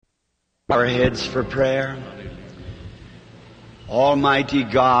Our heads for prayer. Almighty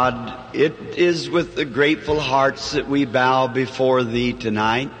God, it is with the grateful hearts that we bow before Thee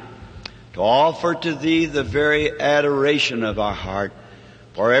tonight to offer to Thee the very adoration of our heart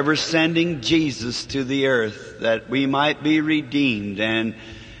for ever sending Jesus to the earth that we might be redeemed and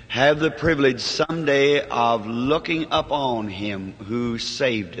have the privilege someday of looking upon Him who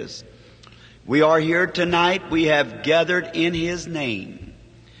saved us. We are here tonight. We have gathered in His name.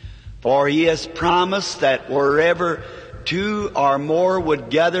 For He has promised that wherever two or more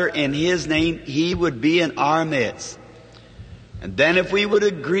would gather in His name, He would be in our midst. And then if we would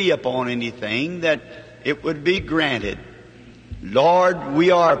agree upon anything, that it would be granted. Lord,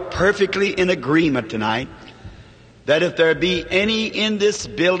 we are perfectly in agreement tonight that if there be any in this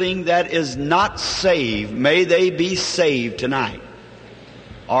building that is not saved, may they be saved tonight.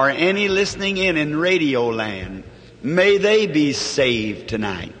 Or any listening in radio land, may they be saved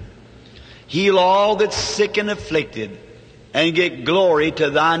tonight. Heal all that's sick and afflicted, and get glory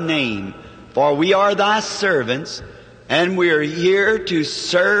to Thy name. For we are Thy servants, and we are here to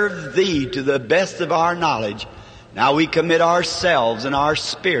serve Thee to the best of our knowledge. Now we commit ourselves and our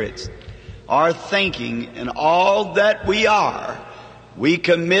spirits, our thinking, and all that we are, we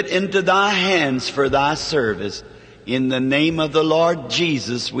commit into Thy hands for Thy service. In the name of the Lord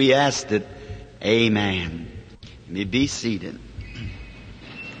Jesus we ask it. Amen. You may be seated.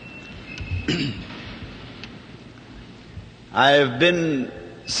 I have been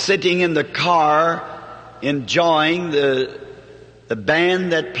sitting in the car enjoying the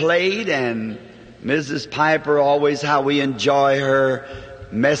band that played, and Mrs. Piper, always how we enjoy her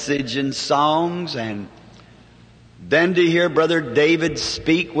message and songs, and then to hear Brother David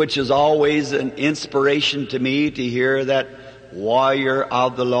speak, which is always an inspiration to me to hear that warrior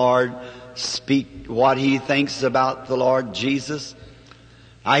of the Lord speak what he thinks about the Lord Jesus.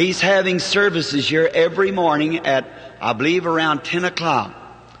 He's having services here every morning at, I believe, around 10 o'clock.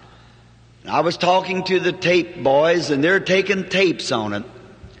 I was talking to the tape boys, and they're taking tapes on it.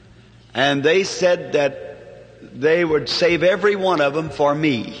 And they said that they would save every one of them for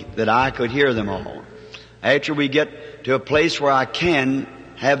me, that I could hear them all, after we get to a place where I can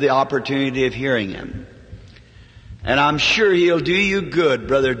have the opportunity of hearing them. And I'm sure he'll do you good,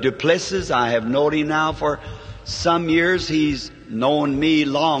 Brother Duplessis. I have known him now for some years. He's known me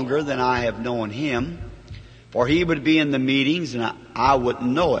longer than I have known him, for he would be in the meetings and I wouldn't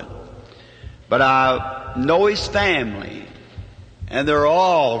know it. But I know his family, and they're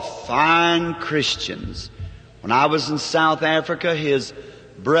all fine Christians. When I was in South Africa, his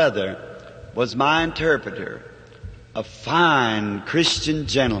brother was my interpreter, a fine Christian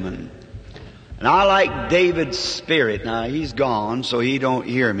gentleman. And I like David's spirit. Now, he's gone, so he don't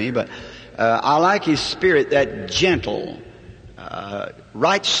hear me, but I like his spirit, that gentle,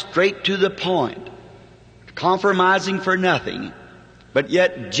 right straight to the point, compromising for nothing, but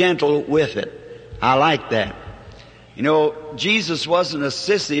yet gentle with it. I like that. You know, Jesus wasn't a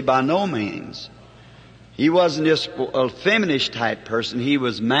sissy by no means. He wasn't just a feminist type person. He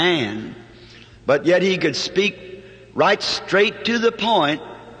was man. But yet he could speak right straight to the point,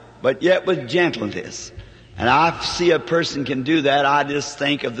 but yet with gentleness. And I see a person can do that. I just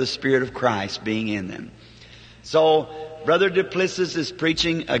think of the Spirit of Christ being in them. So, Brother Duplessis is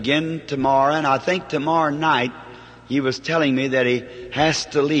preaching again tomorrow, and I think tomorrow night he was telling me that he has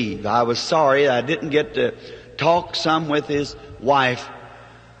to leave. I was sorry I didn't get to talk some with his wife.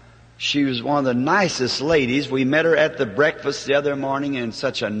 She was one of the nicest ladies. We met her at the breakfast the other morning, and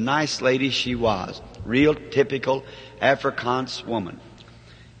such a nice lady she was. Real typical Afrikaans woman.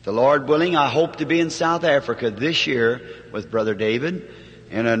 The Lord willing, I hope to be in South Africa this year with Brother David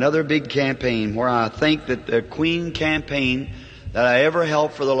in another big campaign, where I think that the Queen campaign that I ever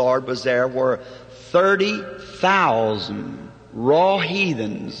helped for the Lord was there, where 30,000 raw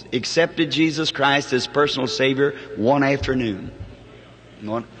heathens accepted Jesus Christ as personal Savior one afternoon.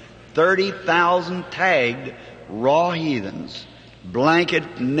 30,000 tagged raw heathens,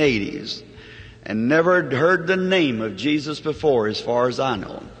 blanket natives, and never heard the name of Jesus before, as far as I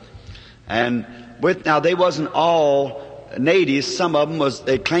know. And now they wasn't all natives. Some of them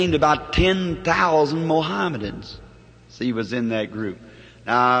they claimed about 10,000 Mohammedans. So he was in that group.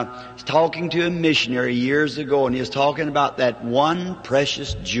 Now, I was talking to a missionary years ago, and he was talking about that one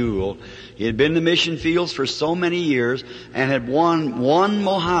precious jewel. He had been in the mission fields for so many years and had won one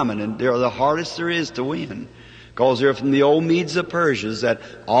Mohammedan. They're the hardest there is to win, because they're from the old Medes of Persia that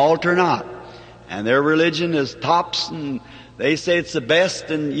alter not. And their religion is tops, and they say it's the best,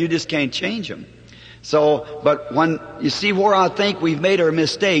 and you just can't change them. So, but when you see where I think we've made our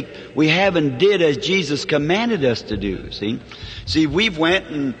mistake, we haven't did as Jesus commanded us to do, See, we've went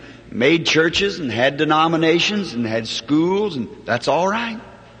and made churches and had denominations and had schools, and that's all right.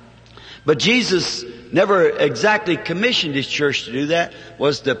 But Jesus never exactly commissioned His church to do that,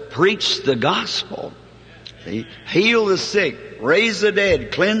 was to preach the gospel. See? Heal the sick, raise the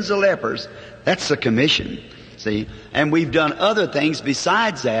dead, cleanse the lepers. That's the commission. See? And we've done other things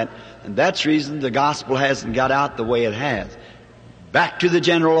besides that, and that's the reason the gospel hasn't got out the way it has. Back to the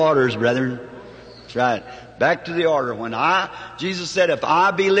general orders, brethren. That's right. Back to the order. Jesus said, if I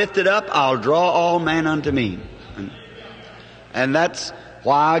be lifted up, I'll draw all men unto me. And that's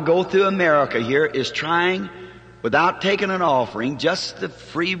why I go through America here, is trying, without taking an offering, just the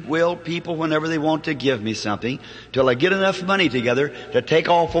free will people whenever they want to give me something, till I get enough money together to take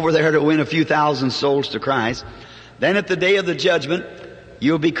off over there to win a few thousand souls to Christ. Then at the day of the judgment,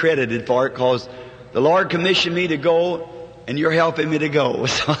 you'll be credited for it, because the Lord commissioned me to go, and you're helping me to go.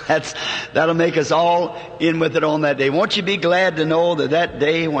 So that'll make us all in with it on that day. Won't you be glad to know that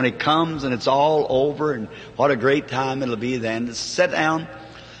day when it comes and it's all over, and what a great time it'll be then to sit down.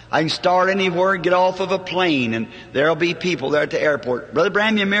 I can start anywhere and get off of a plane, and there'll be people there at the airport. Brother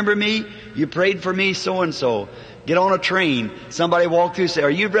Bram, you remember me? You prayed for me so-and-so. Get on a train. Somebody walk through and say, are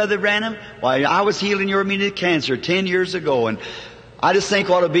you Brother Branham? Why, I was healing your immediate cancer 10 years ago. And I just think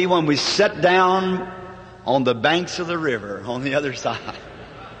what it'll be when we sit down on the banks of the river on the other side.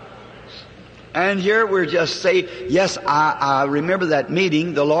 And here we're just saying, yes, I remember that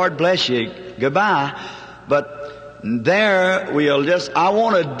meeting. The Lord bless you. Goodbye. But there I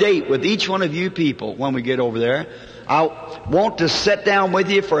want a date with each one of you people when we get over there. I want to sit down with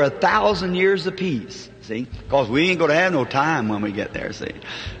you for 1,000 years apiece. See? Because we ain't going to have no time when we get there, see?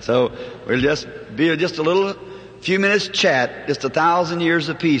 So we'll just be just a little few minutes chat, just 1,000 years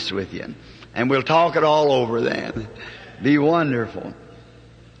apiece with you. And we'll talk it all over then. Be wonderful.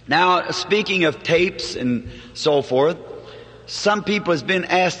 Now, speaking of tapes and so forth, some people has been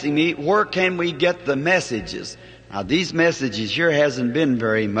asking me, where can we get the messages? Now, these messages here hasn't been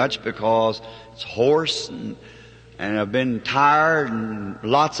very much, because it's hoarse and I've been tired and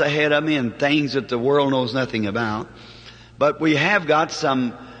lots ahead of me and things that the world knows nothing about. But we have got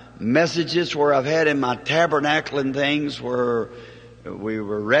some messages where I've had in my tabernacle and things where we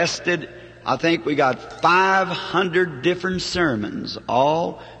were rested. I think we got 500 different sermons,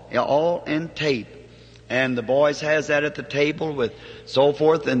 all in tape. And the boys has that at the table with so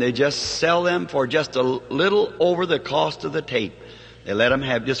forth, and they just sell them for just a little over the cost of the tape. They let them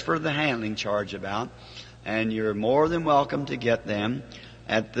have just for the handling charge about. And you're more than welcome to get them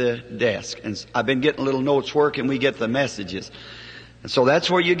at the desk. And I've been getting little notes, where can we get the messages? And so that's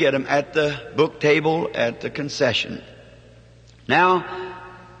where you get them, at the book table at the concession. Now,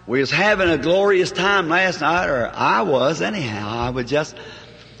 we was having a glorious time last night, or I was anyhow. I would just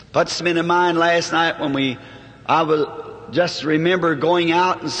put some in mind last night when I would just remember going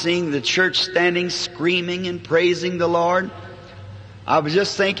out and seeing the church standing, screaming and praising the Lord. I was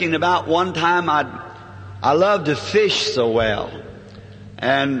just thinking about one time I love to fish so well.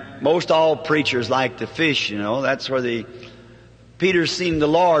 And most all preachers like to fish, That's where Peter seen the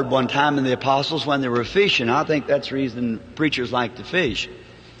Lord one time in the apostles when they were fishing. I think that's the reason preachers like to fish.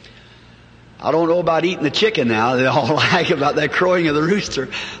 I don't know about eating the chicken now. They all like about that crowing of the rooster.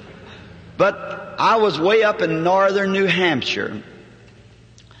 But I was way up in northern New Hampshire.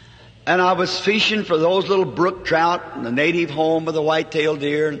 And I was fishing for those little brook trout in the native home of the white-tailed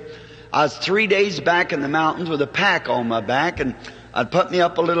deer. And I was 3 days back in the mountains with a pack on my back. And I'd put me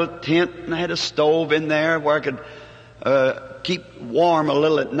up a little tent, and I had a stove in there where I could keep warm a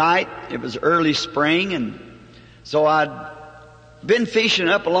little at night. It was early spring, and so I'd been fishing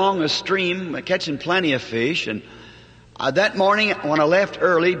up along a stream, catching plenty of fish. And that morning, when I left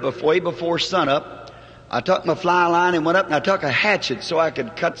early, way before sunup, I took my fly line and went up, and I took a hatchet so I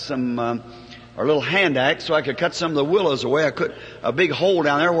could cut some, or a little hand axe, so I could cut some of the willows away. A big hole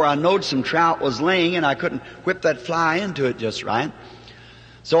down there where I knowed some trout was laying, and I couldn't whip that fly into it just right.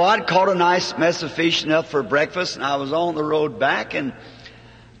 So I'd caught a nice mess of fish, enough for breakfast, and I was on the road back, and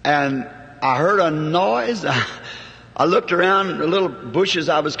I heard a noise. I looked around the little bushes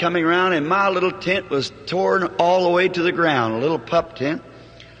I was coming around, and my little tent was torn all the way to the ground, a little pup tent.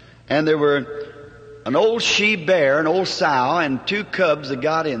 And there were an old she-bear, an old sow, and 2 cubs that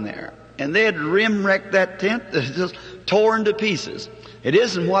got in there. And they had rim-wrecked that tent, just torn to pieces. It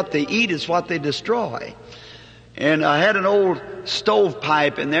isn't what they eat, it's what they destroy. And I had an old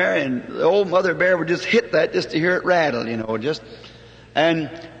stovepipe in there, and the old mother bear would just hit that just to hear it rattle,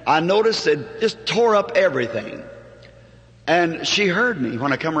 And I noticed it just tore up everything. And she heard me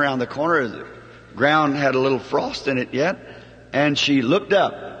when I come around the corner. ground had a little frost in it yet. And she looked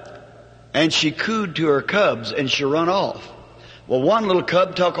up and she cooed to her cubs and she run off. Well, one little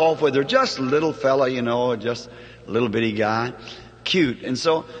cub took off with her, just a little fella, just a little bitty guy, cute. And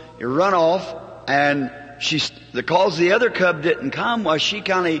so he run off, and because the other cub didn't come, well, she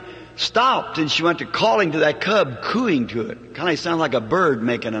kind of stopped and she went to calling to that cub, cooing to it. Kind of sounded like a bird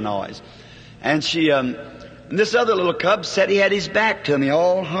making a noise. And and this other little cub said he had his back to me,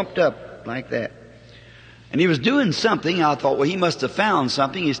 all humped up like that. And he was doing something. I thought, well, he must have found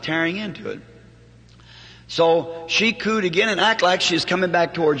something. He's tearing into it. So she cooed again and acted like she's coming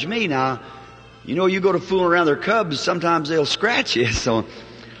back towards me. Now, you go to fooling around their cubs, sometimes they'll scratch you. So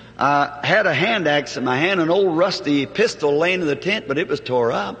I had a hand axe in my hand, an old rusty pistol laying in the tent, but it was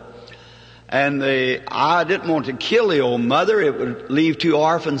tore up. And I didn't want to kill the old mother. It would leave 2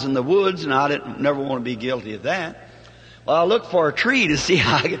 orphans in the woods, and I never want to be guilty of that. Well, I looked for a tree to see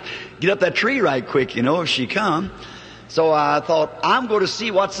how I could get up that tree right quick, if she come. So I thought, I'm going to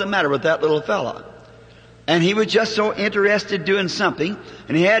see what's the matter with that little fella. And he was just so interested doing something,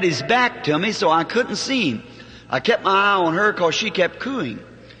 and he had his back to me, so I couldn't see him. I kept my eye on her because she kept cooing.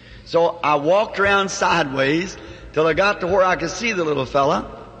 So I walked around sideways till I got to where I could see the little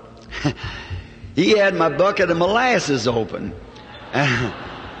fella. He had my bucket of molasses open.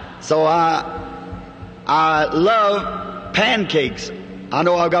 So I love pancakes. I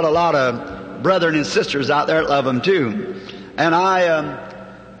know I've got a lot of brethren and sisters out there that love them too. And I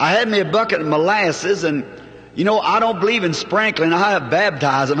had me a bucket of molasses, and I don't believe in sprinkling. I have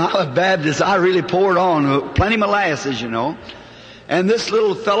baptized them. I was Baptist. I really poured on plenty of molasses, And this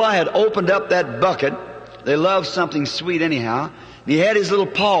little fella had opened up that bucket. They love something sweet anyhow. And he had his little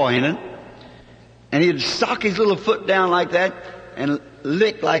paw in it. And he'd sock his little foot down like that and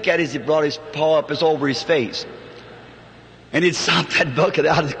lick like that as he brought his paw up over his face. And he'd sop that bucket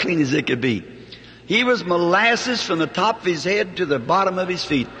out as clean as it could be. He was molasses from the top of his head to the bottom of his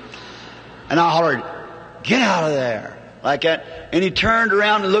feet. And I hollered, "Get out of there!" like that. And he turned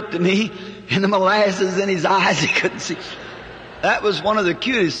around and looked at me, and the molasses in his eyes he couldn't see. That was one of the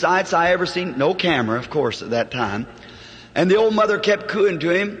cutest sights I ever seen. No camera, of course, at that time. And the old mother kept cooing to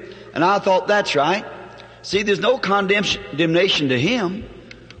him, and I thought, that's right. See, there's no condemnation to him.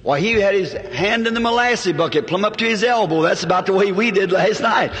 Why, he had his hand in the molasses bucket, plumb up to his elbow. That's about the way we did last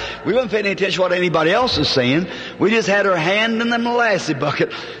night. We weren't paying any attention to what anybody else was saying. We just had our hand in the molasses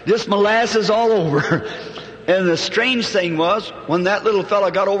bucket, just molasses all over. And the strange thing was, when that little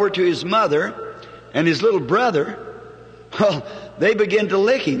fella got over to his mother and his little brother, well, they began to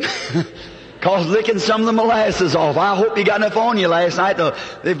lick him. Cause licking some of the molasses off. I hope you got enough on you last night.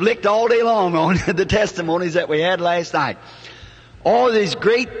 They've licked all day long on the testimonies that we had last night. All these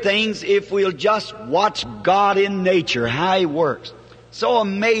great things, if we'll just watch God in nature, how He works. So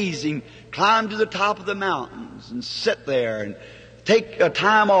amazing. Climb to the top of the mountains and sit there and take a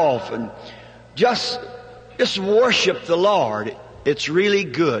time off and just worship the Lord. It's really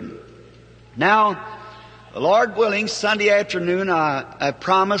good. Now, the Lord willing, Sunday afternoon, I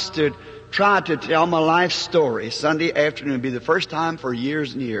promised to try to tell my life story. Sunday afternoon will be the first time for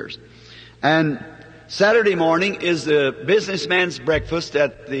years and years. And Saturday morning is the businessman's breakfast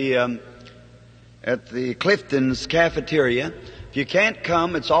at the Clifton's cafeteria. If you can't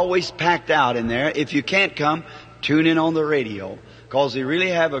come, it's always packed out in there. If you can't come, tune in on the radio, because they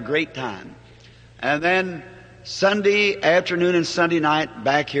really have a great time. And then Sunday afternoon and Sunday night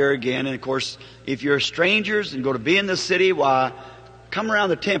back here again. And of course, if you're strangers and go to be in the city, why, come around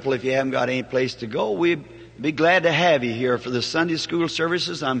the temple if you haven't got any place to go. We'd be glad to have you here for the Sunday school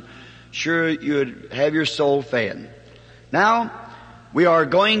services. I'm sure you'd have your soul fed. Now, we are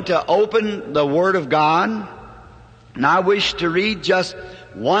going to open the Word of God, and I wish to read just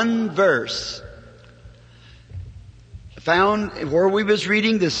one verse found where we was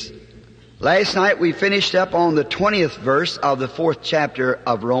reading this. Last night we finished up on the 20th verse of the 4th chapter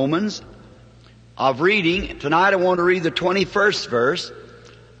of Romans of reading. Tonight I want to read the 21st verse.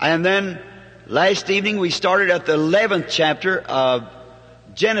 And then last evening we started at the 11th chapter of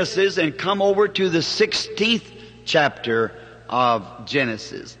Genesis and come over to the 16th chapter of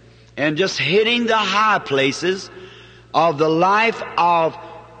Genesis. And just hitting the high places of the life of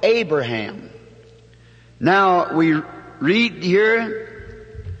Abraham. Now we read here,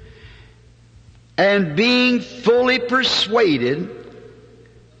 and being fully persuaded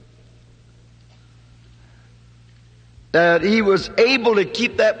that he was able to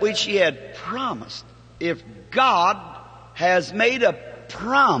keep that which he had promised. If God has made a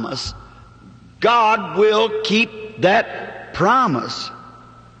promise, God will keep that promise.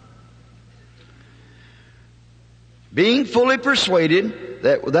 Being fully persuaded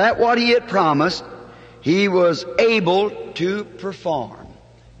that what he had promised, he was able to perform.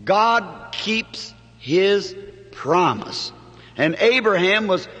 God keeps his promise. And Abraham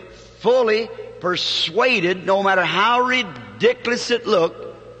was fully persuaded, no matter how ridiculous it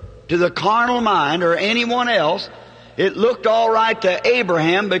looked to the carnal mind or anyone else, it looked all right to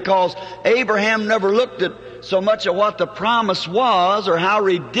Abraham, because Abraham never looked at so much of what the promise was or how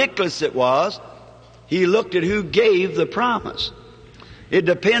ridiculous it was. He looked at who gave the promise. It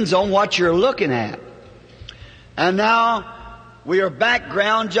depends on what you're looking at. And now we are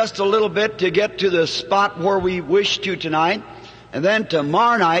background just a little bit to get to the spot where we wish to tonight. And then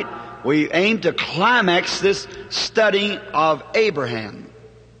tomorrow night we aim to climax this study of Abraham,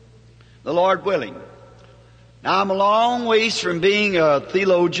 the Lord willing. Now I'm a long ways from being a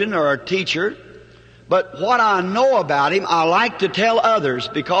theologian or a teacher, but what I know about him I like to tell others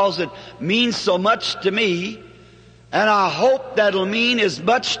because it means so much to me, and I hope that'll mean as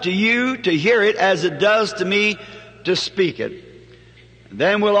much to you to hear it as it does to me to speak it.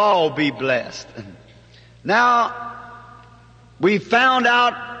 Then we'll all be blessed. Now, we found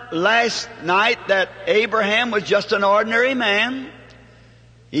out last night that Abraham was just an ordinary man.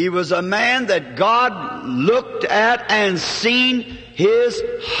 He was a man that God looked at and seen his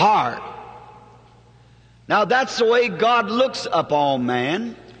heart. Now that's the way God looks upon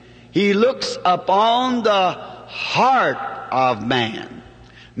man. He looks upon the heart of man.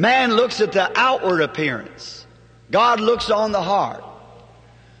 Man looks at the outward appearance. God looks on the heart.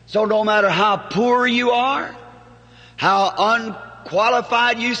 So no matter how poor you are, how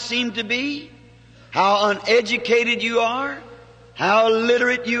unqualified you seem to be, how uneducated you are, how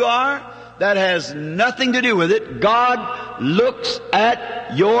illiterate you are, that has nothing to do with it. God looks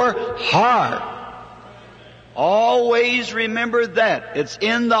at your heart. Always remember that. It's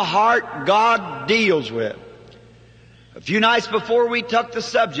in the heart God deals with. A few nights before we took the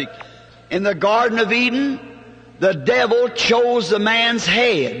subject, in the Garden of Eden, the devil chose the man's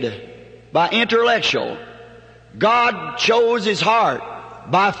head by intellectual. God chose his heart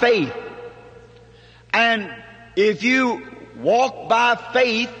by faith. And if you walk by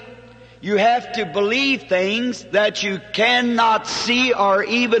faith, you have to believe things that you cannot see or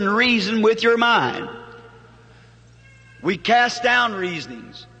even reason with your mind. We cast down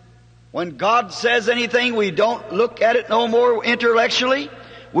reasonings. When God says anything, we don't look at it no more intellectually.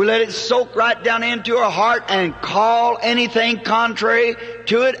 We let it soak right down into our heart and call anything contrary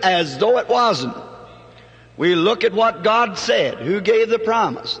to it as though it wasn't. We look at what God said, who gave the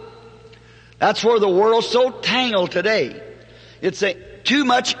promise. That's where the world's so tangled today. It's too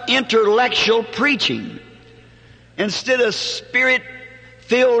much intellectual preaching. Instead of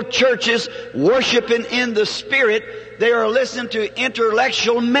Spirit-filled churches worshiping in the Spirit, they are listening to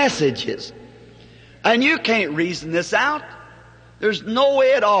intellectual messages. And you can't reason this out. There's no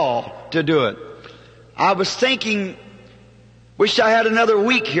way at all to do it. I was thinking, wish I had another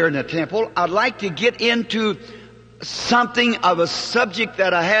week here in the temple. I'd like to get into something of a subject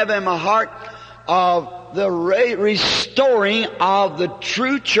that I have in my heart of the restoring of the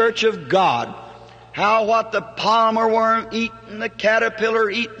true church of God. How what the palmer worm eating, the caterpillar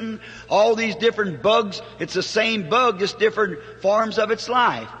eating, all these different bugs, it's the same bug, just different forms of its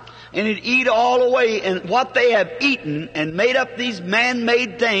life. And it eat all away, and what they have eaten and made up these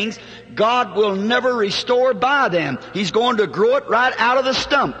man-made things, God will never restore by them. He's going to grow it right out of the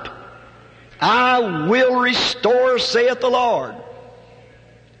stump. I will restore, saith the Lord.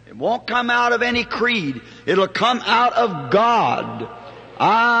 It won't come out of any creed. It'll come out of God.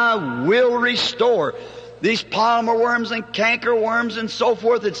 I will restore. These palmer worms and canker worms and so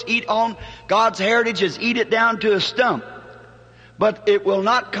forth that's eat on God's heritage is eat it down to a stump. But it will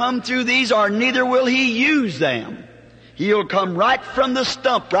not come through these, or neither will He use them. He'll come right from the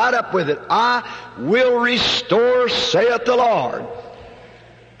stump, right up with it. I will restore, saith the Lord.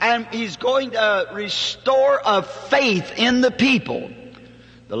 And He's going to restore a faith in the people.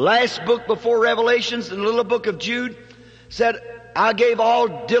 The last book before Revelations, the little book of Jude, said, I gave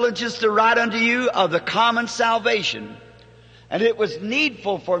all diligence to write unto you of the common salvation. And it was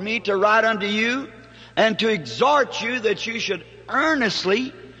needful for me to write unto you and to exhort you that you should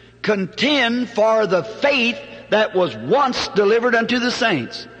earnestly contend for the faith that was once delivered unto the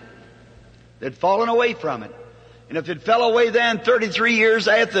saints. They'd fallen away from it. And if it fell away then 33 years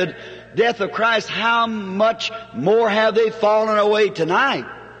after the death of Christ, how much more have they fallen away tonight?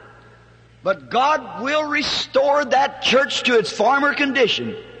 But God will restore that church to its former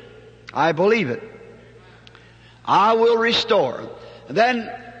condition. I believe it. I will restore. And then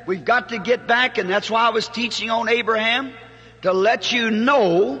we've got to get back, and that's why I was teaching on Abraham, to let you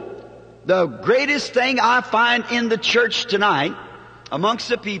know the greatest thing I find in the church tonight amongst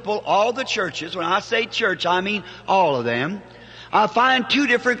the people, all the churches, when I say church, I mean all of them, I find two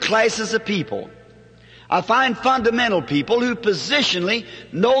different classes of people. I find fundamental people who positionally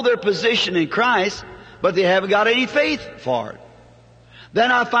know their position in Christ, but they haven't got any faith for it.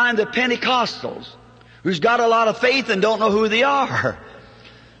 Then I find the Pentecostals, who's got a lot of faith and don't know who they are.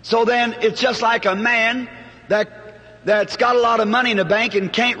 So then it's just like a man that's got a lot of money in the bank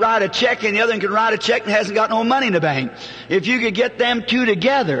and can't write a check, and the other one can write a check and hasn't got no money in the bank. If you could get them two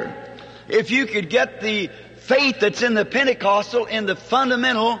together, if you could get the faith that's in the Pentecostal in the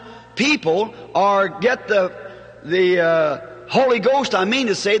fundamental people, or get the Holy Ghost, I mean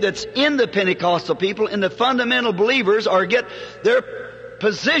to say, that's in the Pentecostal people, in the fundamental believers, or get their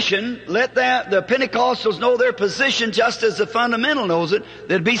position, let the Pentecostals know their position just as the fundamental knows it,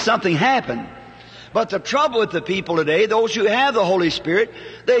 there'd be something happen. But the trouble with the people today, those who have the Holy Spirit,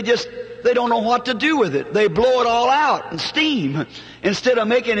 they don't know what to do with it. They blow it all out in steam instead of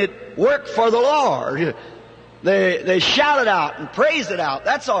making it work for the Lord. They shout it out and praise it out.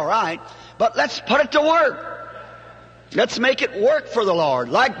 That's all right. But let's put it to work. Let's make it work for the Lord.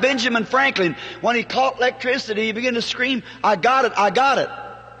 Like Benjamin Franklin, when he caught electricity, he began to scream, I got it, I got it.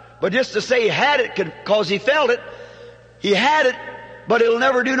 But just to say he had it because he felt it, he had it, but it'll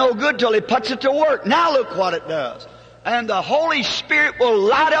never do no good till he puts it to work. Now look what it does. And the Holy Spirit will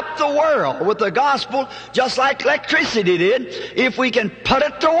light up the world with the gospel just like electricity did if we can put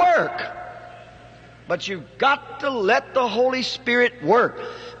it to work. But you've got to let the Holy Spirit work.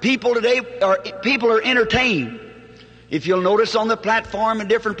 People are entertained. If you'll notice on the platform in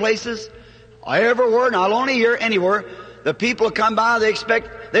different places, everywhere, not only here, anywhere, the people come by,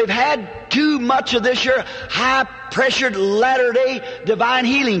 they've had too much of this year high-pressured latter-day divine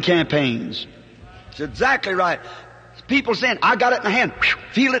healing campaigns. It's exactly right. People saying, I got it in my hand.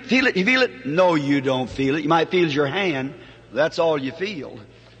 Feel it, feel it, you feel it? No, you don't feel it. You might feel your hand. That's all you feel.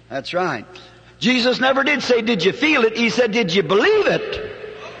 That's right. Jesus never did say, did you feel it? He said, did you believe it?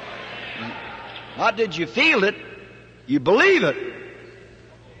 Not did you feel it? You believe it.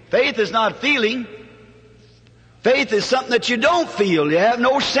 Faith is not feeling. Faith is something that you don't feel. You have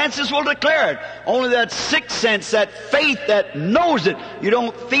no senses will declare it. Only that sixth sense, that faith that knows it. You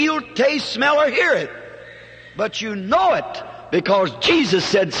don't feel, taste, smell, or hear it. But you know it because Jesus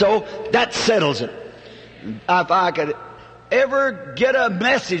said so. That settles it. If I could ever get a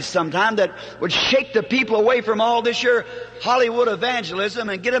message sometime that would shake the people away from all this here Hollywood evangelism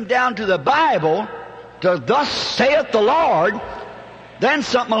and get them down to the Bible, to thus saith the Lord, then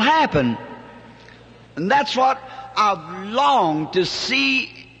something will happen. And that's what I've longed to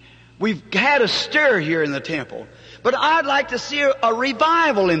see. We've had a stir here in the temple, but I'd like to see a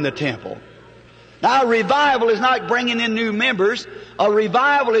revival in the temple. Now, a revival is not bringing in new members. A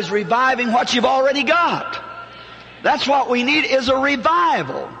revival is reviving what you've already got. That's what we need, is a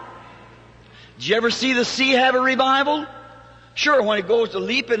revival. Did you ever see the sea have a revival? Sure, when it goes to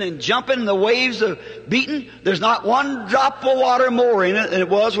leaping and jumping and the waves are beating, there's not one drop of water more in it than it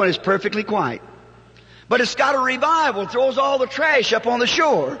was when it's perfectly quiet. But it's got a revival. It throws all the trash up on the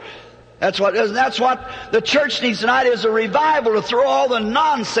shore. That's what the church needs tonight, is a revival to throw all the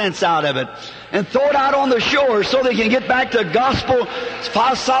nonsense out of it and throw it out on the shore so they can get back to gospel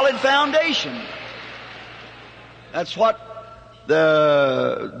solid foundation. That's what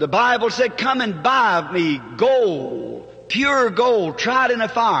the Bible said, come and buy of me gold, pure gold, tried in a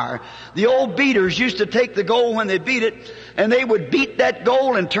fire. The old beaters used to take the gold when they beat it, and they would beat that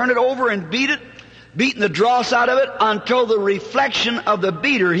gold and turn it over and beat it, beating the dross out of it until the reflection of the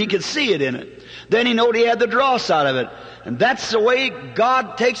beater, he could see it in it. Then he knowed he had the dross out of it. And that's the way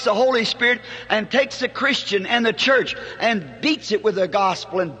God takes the Holy Spirit and takes the Christian and the church and beats it with the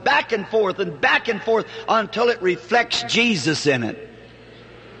gospel and back and forth until it reflects Jesus in it.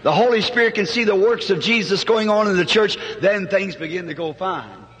 The Holy Spirit can see the works of Jesus going on in the church, then things begin to go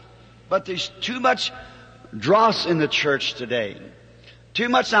fine. But there's too much dross in the church today. Too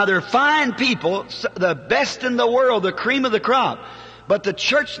much. Now, they're fine people, the best in the world, the cream of the crop. But the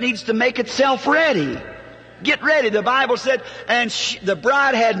church needs to make itself ready. Get ready. The Bible said, and the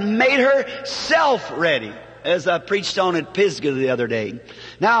bride had made herself ready, as I preached on at Pisgah the other day.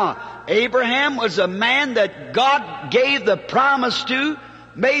 Now, Abraham was a man that God gave the promise to,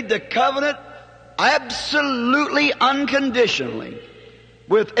 made the covenant absolutely unconditionally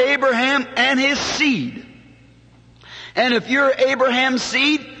with Abraham and his seed. And if you're Abraham's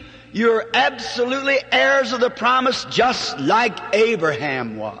seed, you're absolutely heirs of the promise just like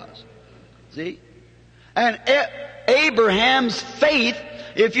Abraham was. See? And Abraham's faith,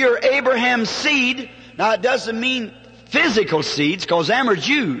 if you're Abraham's seed, now it doesn't mean physical seeds, because them are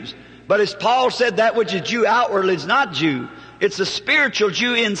Jews. But as Paul said, that which is Jew outwardly is not Jew. It's a spiritual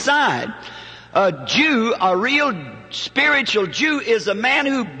Jew inside. A Jew, a real spiritual Jew, is a man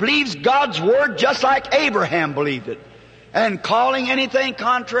who believes God's Word just like Abraham believed it, and calling anything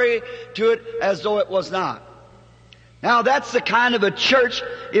contrary to it as though it was not. Now that's the kind of a church,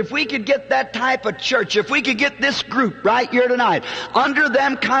 if we could get that type of church, if we could get this group right here tonight, under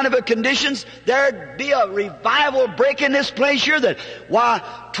them kind of a conditions, there'd be a revival break in this place here that, why,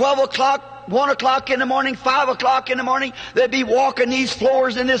 12 o'clock, 1 o'clock in the morning, 5 o'clock in the morning, they'd be walking these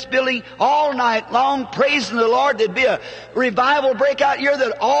floors in this building all night long, praising the Lord. There'd be a revival break out here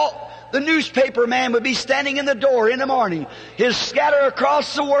that all the newspaper man would be standing in the door in the morning. He'd scatter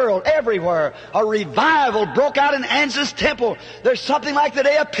across the world, everywhere. A revival broke out in Anza's temple. There's something like the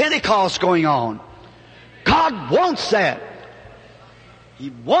day of Pentecost going on. God wants that.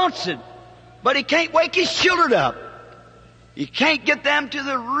 He wants it. But He can't wake His children up. He can't get them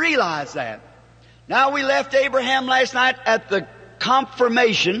to realize that. Now we left Abraham last night at the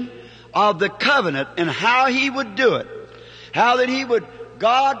confirmation of the covenant and how he would do it. How that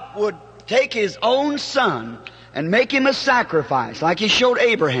God would take His own son and make him a sacrifice like He showed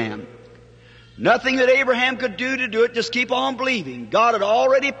Abraham. Nothing that Abraham could do to do it, just keep on believing. God had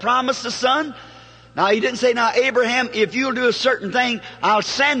already promised the son. Now He didn't say, now Abraham, if you'll do a certain thing, I'll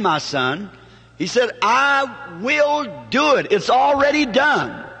send my son. He said, I will do it. It's already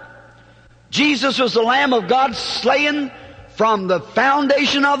done. Jesus was the Lamb of God slain from the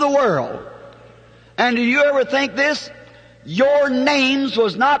foundation of the world. And do you ever think this? Your names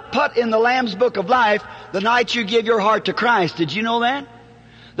was not put in the Lamb's Book of Life the night you give your heart to Christ. Did you know that?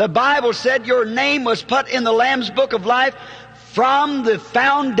 The Bible said your name was put in the Lamb's Book of Life from the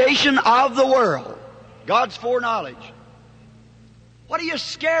foundation of the world. God's foreknowledge. What are you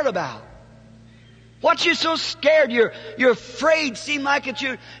scared about? What you so scared? You're afraid. Seem like it.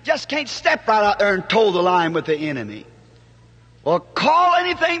 You just can't step right out there and toe the line with the enemy. Well, call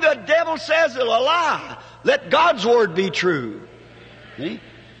anything the devil says a lie. Let God's Word be true. See?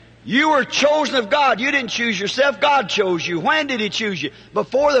 You were chosen of God. You didn't choose yourself. God chose you. When did He choose you?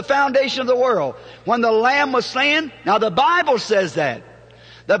 Before the foundation of the world. When the Lamb was slain. Now the Bible says that.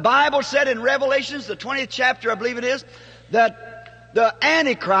 The Bible said in Revelations, the 20th chapter, I believe it is, that the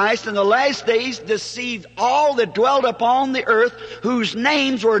Antichrist in the last days deceived all that dwelt upon the earth, whose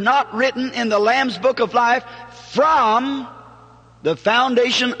names were not written in the Lamb's Book of Life from the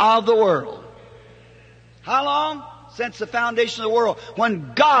foundation of the world. How long? Since the foundation of the world.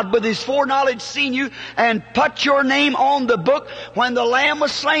 When God, with His foreknowledge, seen you and put your name on the book, when the Lamb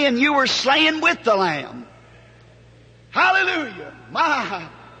was slain, you were slain with the Lamb. Hallelujah! My!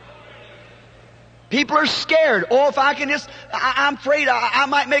 People are scared. Oh, if I can just, I'm afraid I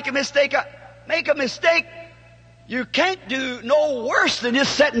might make a mistake. Make a mistake. You can't do no worse than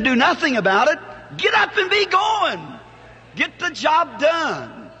just sit and do nothing about it. Get up and be going. Get the job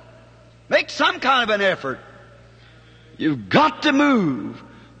done. Make some kind of an effort. You've got to move.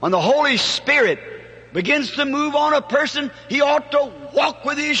 When the Holy Spirit begins to move on a person, he ought to walk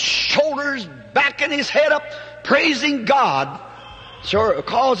with his shoulders back and his head up, praising God. Sure,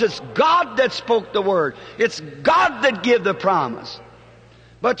 because it's God that spoke the Word. It's God that gave the promise.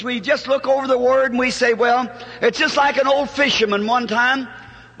 But we just look over the Word and we say, well, it's just like an old fisherman one time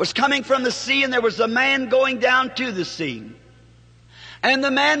was coming from the sea, and there was a man going down to the sea. And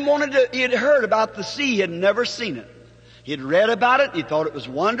the man he had heard about the sea, he had never seen it. He'd read about it, he thought it was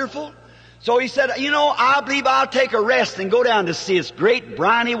wonderful. So he said, I believe I'll take a rest and go down to see its great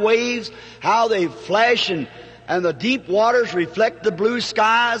briny waves, how they flash and the deep waters reflect the blue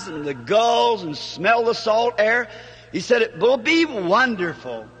skies and the gulls and smell the salt air. He said, it will be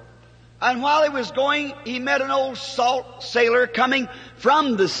wonderful. And while he was going, he met an old salt sailor coming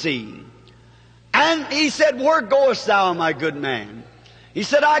from the sea. And he said, where goest thou, my good man? He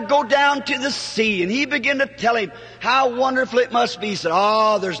said, I go down to the sea. And he began to tell him how wonderful it must be. He said,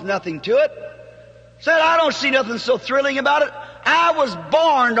 there's nothing to it. He said, I don't see nothing so thrilling about it. I was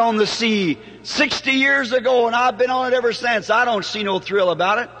born on the sea 60 years ago, and I've been on it ever since. I don't see no thrill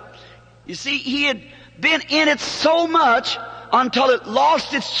about it. You see, he had been in it so much until it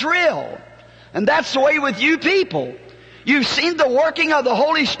lost its thrill. And that's the way with you people. You've seen the working of the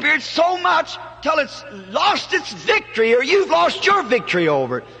Holy Spirit so much till it's lost its victory, or you've lost your victory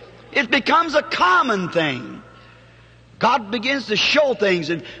over it. It becomes a common thing. God begins to show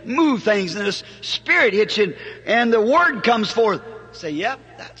things and move things, and the Spirit hits you, and the Word comes forth. Say, yep,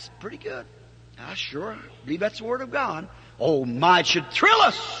 that's pretty good. I sure believe that's the Word of God. Oh my, it should thrill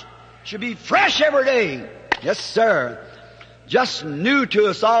us. It should be fresh every day. Yes, sir. Just new to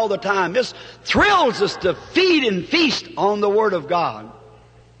us all the time. Just thrills us to feed and feast on the Word of God.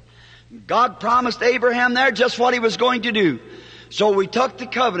 God promised Abraham there just what He was going to do. So we took the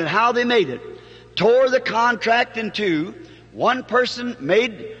covenant, how they made it, tore the contract in two. One person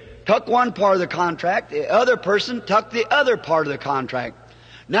took one part of the contract, the other person took the other part of the contract.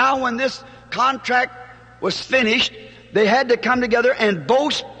 Now when this contract was finished, they had to come together and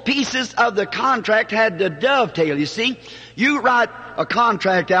both pieces of the contract had to dovetail. You see, you write a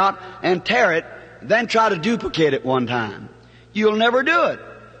contract out and tear it, then try to duplicate it one time. You'll never do it.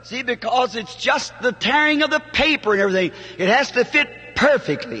 See, because it's just the tearing of the paper and everything. It has to fit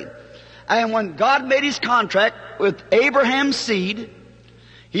perfectly. And when God made His contract with Abraham's seed,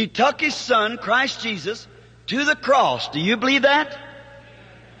 He took His Son, Christ Jesus, to the cross. Do you believe that?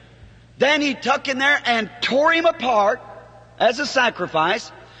 Then He took Him there and tore Him apart as a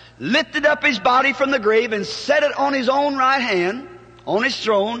sacrifice, lifted up His body from the grave and set it on His own right hand, on His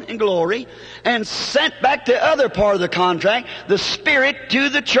throne in glory, and sent back the other part of the contract, the Spirit, to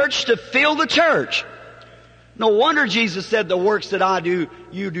the church to fill the church. No wonder Jesus said, the works that I do,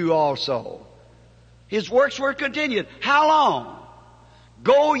 you do also. His works were continued. How long?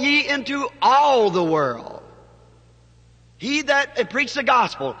 Go ye into all the world. He that preach the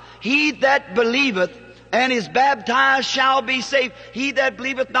gospel, he that believeth and is baptized shall be saved. He that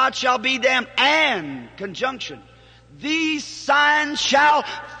believeth not shall be damned. And, conjunction, these signs shall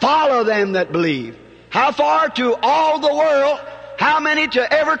follow them that believe. How far? To all the world. How many?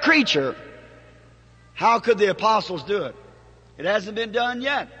 To every creature. How could the apostles do it? It hasn't been done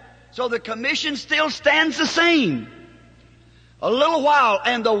yet. So the commission still stands the same. A little while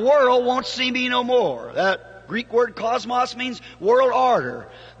and the world won't see me no more. That Greek word cosmos means world order.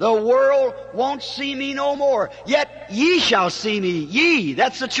 The world won't see me no more. Yet ye shall see me. Ye,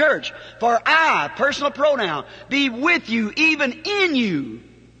 that's the church. For I, personal pronoun, be with you, even in you,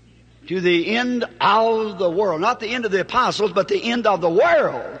 to the end of the world. Not the end of the apostles, but the end of the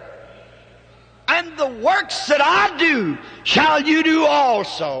world. And the works that I do shall you do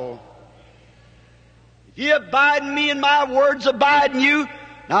also. If ye abide in me and my words abide in you.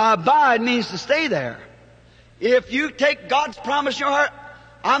 Now abide means to stay there. If you take God's promise in your heart,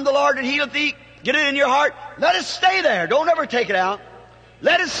 I'm the Lord that healeth thee, get it in your heart, let it stay there. Don't ever take it out.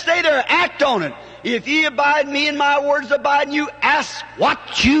 Let it stay there. Act on it. If ye abide in me and my words abide in you, ask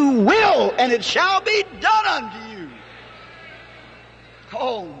what you will, and it shall be done unto you.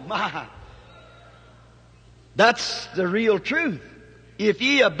 Oh my. That's the real truth. If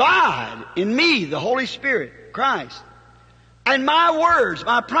ye abide in me, the Holy Spirit, Christ, and my words,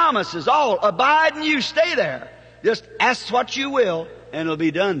 my promises, all abide in you, stay there. Just ask what you will, and it'll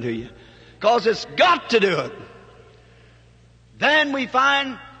be done to you. Because it's got to do it. Then we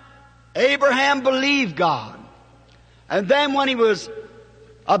find Abraham believed God. And then when he was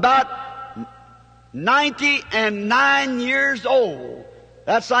about 99 years old,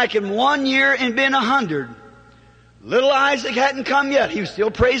 that's like in 1 year and been 100. Little Isaac hadn't come yet. He was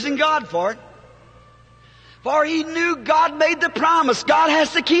still praising God for it. For he knew God made the promise. God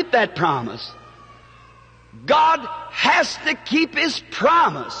has to keep that promise. God has to keep His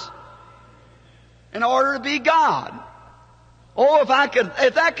promise in order to be God. Oh, if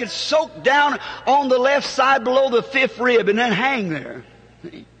I could soak down on the left side below the fifth rib and then hang there.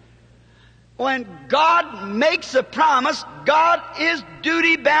 When God makes a promise, God is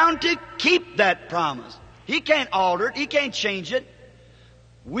duty bound to keep that promise. He can't alter it. He can't change it.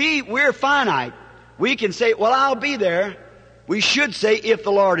 We're finite. We can say, well, I'll be there. We should say, if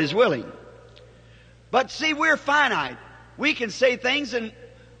the Lord is willing. But see, we're finite. We can say things and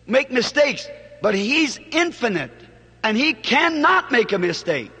make mistakes. But He's infinite. And He cannot make a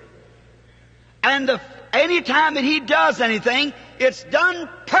mistake. And any time that He does anything, it's done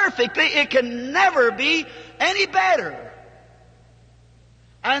perfectly. It can never be any better.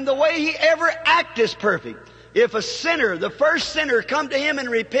 And the way He ever acts is perfect. If a sinner, the first sinner, come to Him and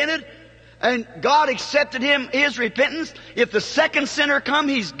repented, and God accepted his repentance, if the second sinner come,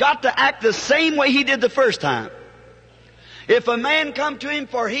 he's got to act the same way he did the first time. If a man come to Him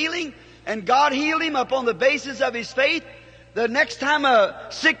for healing, and God healed him upon the basis of his faith, the next time a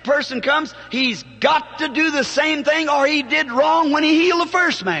sick person comes, he's got to do the same thing, or he did wrong when He healed the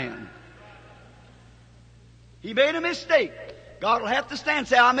first man. He made a mistake. God will have to stand and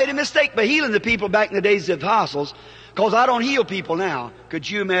say, I made a mistake by healing the people back in the days of the apostles, because I don't heal people now. Could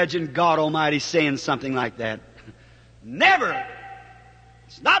you imagine God Almighty saying something like that? Never.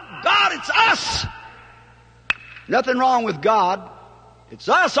 It's not God, it's us. Nothing wrong with God. It's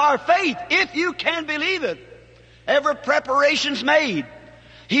us, our faith, if you can believe it. Every preparation's made.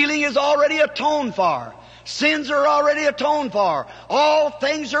 Healing is already atoned for. Sins are already atoned for. All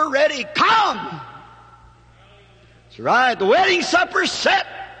things are ready. Come! That's right. The wedding supper's set.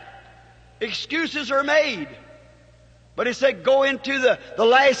 Excuses are made. But he said, go into the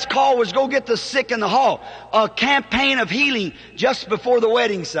last call was go get the sick in the hall. A campaign of healing just before the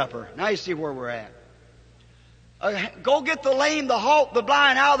wedding supper. Now you see where we're at. Go get the lame, the halt, the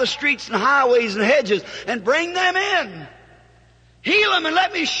blind out of the streets and highways and hedges and bring them in. Heal them and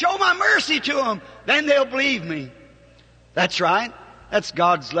let me show my mercy to them. Then they'll believe me. That's right. That's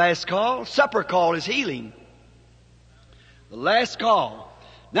God's last call. Supper call is healing. The last call.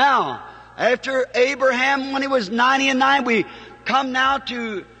 Now, after Abraham, when he was 99, we come now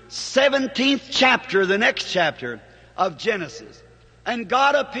to 17th chapter, the next chapter of Genesis. And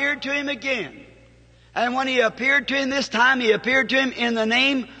God appeared to him again. And when he appeared to him this time, he appeared to him in the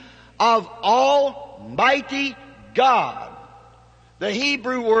name of Almighty God. The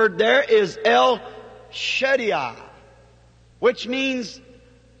Hebrew word there is El-Shaddai, which means,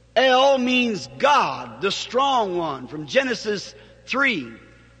 El means God, the strong one, from Genesis 3.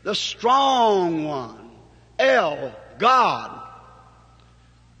 The strong one. El, God.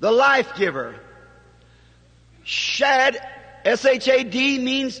 The life giver. Shad, S-H-A-D,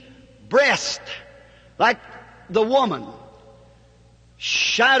 means breast, like the woman.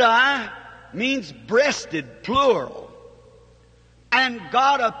 Shaddai means breasted, plural. And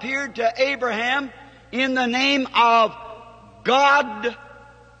God appeared to Abraham in the name of God,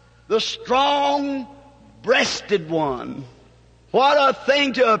 the strong-breasted one. What a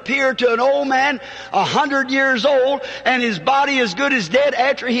thing to appear to an old man, 100 years old, and his body as good as dead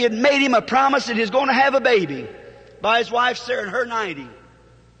after he had made him a promise that he's going to have a baby by his wife Sarah and her 90.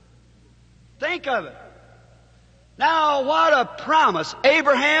 Think of it. Now, what a promise.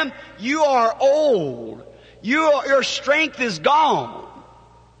 Abraham, you are old. Your strength is gone.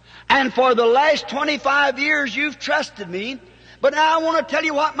 And for the last 25 years you've trusted me. But now I want to tell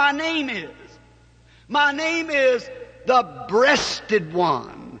you what my name is. My name is the breasted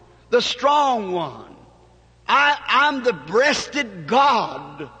one, the strong one. I'm the breasted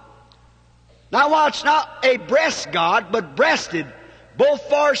God. Now watch, not a breast God, but breasted, both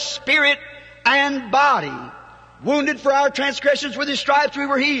for spirit and body. Wounded for our transgressions, with his stripes we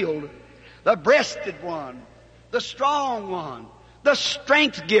were healed. The breasted one, the strong one, the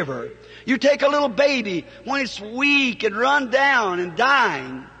strength giver. You take a little baby when it's weak and run down and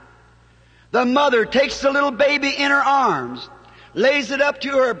dying. The mother takes the little baby in her arms, lays it up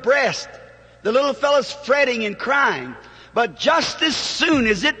to her breast. The little fellow's fretting and crying. But just as soon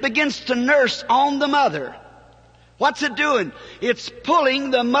as it begins to nurse on the mother, what's it doing? It's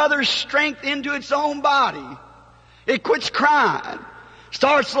pulling the mother's strength into its own body. It quits crying,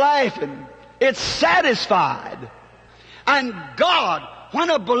 starts laughing. It's satisfied. And God, when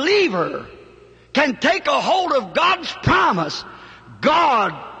a believer can take a hold of God's promise,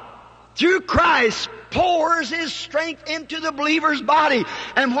 God, through Christ, pours His strength into the believer's body.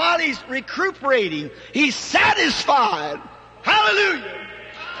 And while he's recuperating, he's satisfied. Hallelujah!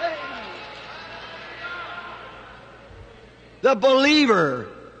 The believer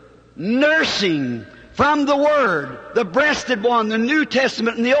nursing from the Word, the breasted one, the New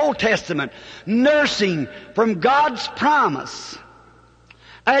Testament and the Old Testament, nursing from God's promise.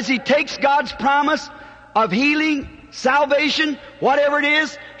 As he takes God's promise of healing, salvation, whatever it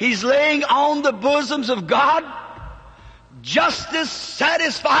is, he's laying on the bosoms of God, just as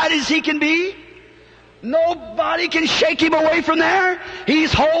satisfied as he can be. Nobody can shake him away from there.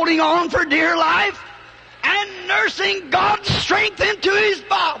 He's holding on for dear life and nursing God's strength into his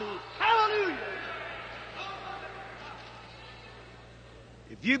body. Hallelujah!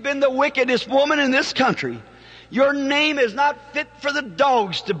 If you've been the wickedest woman in this country, your name is not fit for the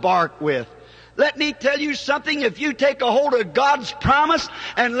dogs to bark with. Let me tell you something. If you take a hold of God's promise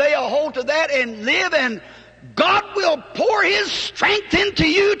and lay a hold to that and live, and God will pour His strength into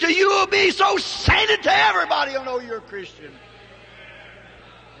you till you will be so sainted to everybody will know you're a Christian.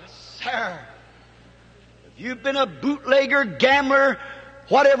 Yes, sir. If you've been a bootlegger, gambler,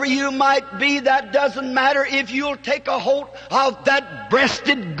 whatever you might be, that doesn't matter if you'll take a hold of that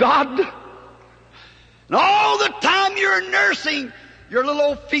breasted God. And all the time you're nursing, your little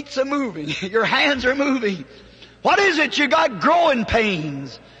old feet's a moving. Your hands are moving. What is it? You got growing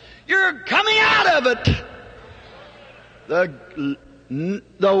pains. You're coming out of it.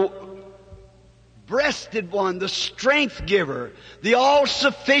 The breasted one, the strength giver, the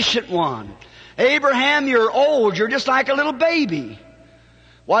all-sufficient one. Abraham, you're old. You're just like a little baby.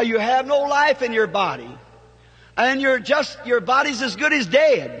 Why, you have no life in your body. And your body's as good as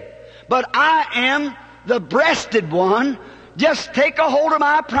dead. But I am the breasted one. Just take a hold of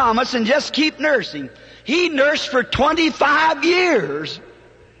my promise and just keep nursing. He nursed for 25 years.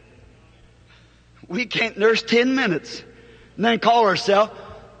 We can't nurse 10 minutes and then call ourselves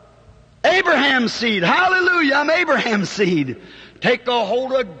Abraham's seed. Hallelujah, I'm Abraham's seed. Take a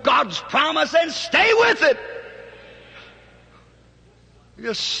hold of God's promise and stay with it.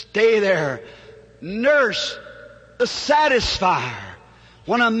 Just stay there. Nurse the satisfier.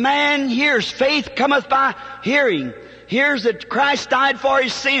 When a man hears, faith cometh by hearing, hears that Christ died for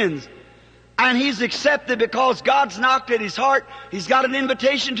his sins, and he's accepted because God's knocked at his heart, he's got an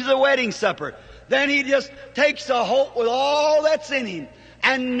invitation to the wedding supper. Then he just takes a hold with all that's in him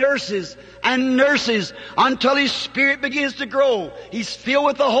and nurses until his spirit begins to grow. He's filled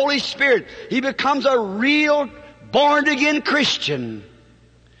with the Holy Spirit. He becomes a real born-again Christian.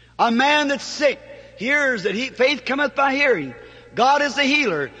 A man that's sick hears that faith cometh by hearing. God is the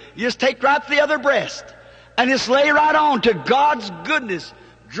healer. You just take right the other breast and just lay right on to God's goodness,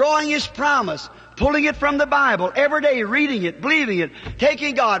 drawing His promise, pulling it from the Bible every day, reading it, believing it,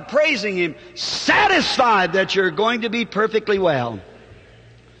 taking God, praising Him, satisfied that you're going to be perfectly well.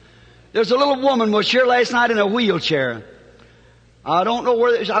 There's a little woman was here last night in a wheelchair. I don't know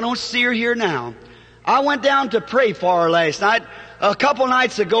where, I don't see her here now. I went down to pray for her last night. A couple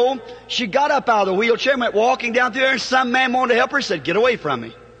nights ago, she got up out of the wheelchair and went walking down through there, and some man wanted to help her, said, "Get away from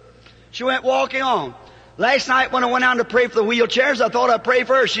me." She went walking on. Last night when I went down to pray for the wheelchairs, I thought I'd pray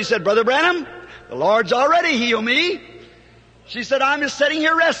for her. She said, "Brother Branham, the Lord's already healed me." She said, "I'm just sitting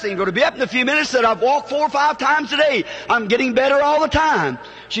here resting. Going to be up in a few minutes." Said, "I've walked 4 or 5 times today. I'm getting better all the time."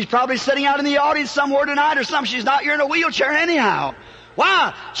 She's probably sitting out in the audience somewhere tonight or something. She's not here in a wheelchair anyhow.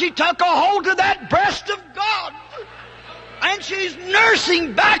 Why? She took a hold of that breast of God. And she's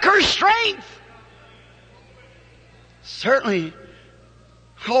nursing back her strength. Certainly.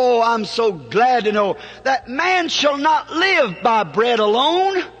 Oh, I'm so glad to know that man shall not live by bread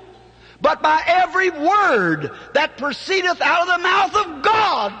alone, but by every word that proceedeth out of the mouth of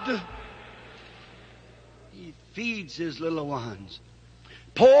God. He feeds His little ones,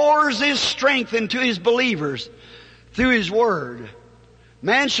 pours His strength into His believers through His word.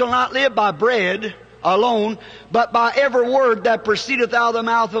 Man shall not live by bread alone, but by every word that proceedeth out of the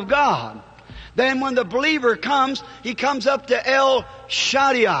mouth of God. Then when the believer comes, he comes up to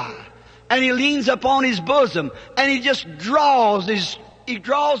El-Shaddai, and he leans upon his bosom, and he just draws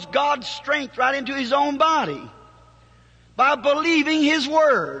God's strength right into his own body by believing His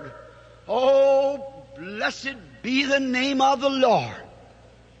word. Oh, blessed be the name of the Lord.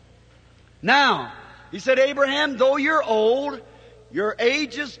 Now, He said, "Abraham, though you're old, your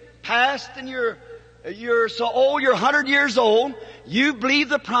age is past, and you're so old, you're 100 years old. You believe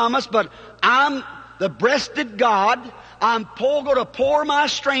the promise, but I'm the breasted God. I'm going to pour my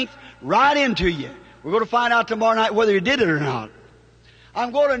strength right into you." We're going to find out tomorrow night whether He did it or not.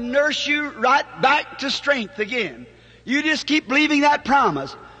 I'm going to nurse you right back to strength again. You just keep believing that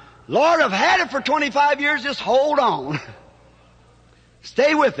promise. "Lord, I've had it for 25 years. Just hold on.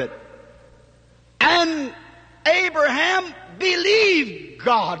 Stay with it." And Abraham believed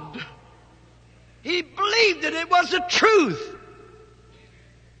God. He believed that it was the truth.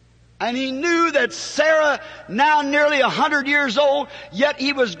 And he knew that Sarah, now nearly 100 years old, yet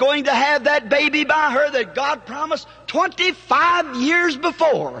he was going to have that baby by her that God promised 25 years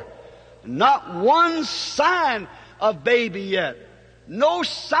before. Not one sign of baby yet. No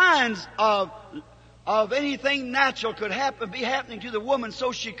signs of anything natural could be happening to the woman,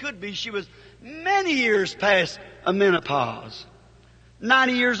 so she could be. She was many years past a menopause.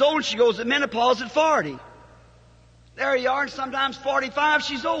 90 years old, she goes to menopause at 40. There you are, and sometimes 45,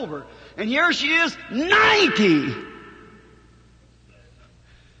 she's over. And here she is, 90.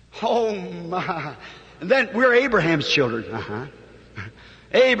 Oh my. And then we're Abraham's children.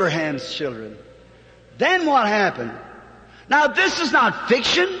 Abraham's children. Then what happened? Now this is not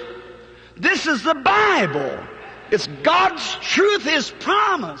fiction. This is the Bible. It's God's truth, His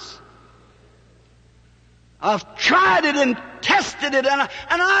promise. I've tried it and tested it, and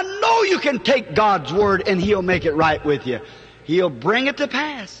I know you can take God's word and He'll make it right with you. He'll bring it to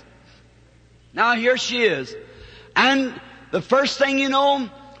pass. Now here she is. And the first thing you know,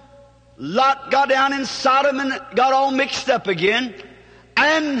 Lot got down in Sodom and got all mixed up again.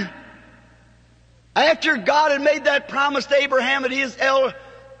 And after God had made that promise to Abraham that He is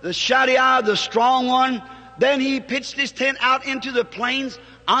El-Shaddai, the strong one, then He pitched His tent out into the plains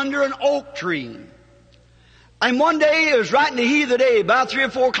under an oak tree. And one day, it was right in the heat of the day, about 3 or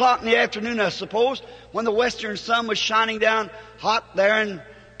 4 o'clock in the afternoon, I suppose, when the western sun was shining down hot there in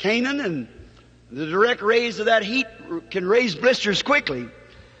Canaan, and the direct rays of that heat can raise blisters quickly.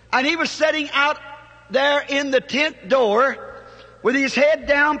 And he was sitting out there in the tent door with his head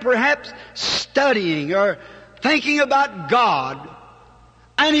down, perhaps studying or thinking about God.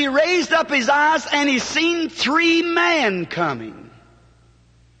 And he raised up his eyes and he seen 3 men coming.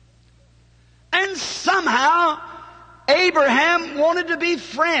 somehow Abraham wanted to be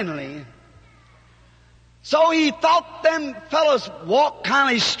friendly. So he thought them fellows walked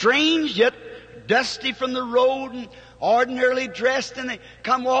kind of strange, yet dusty from the road and ordinarily dressed, and they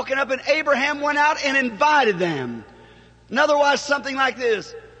come walking up, and Abraham went out and invited them. In other words, something like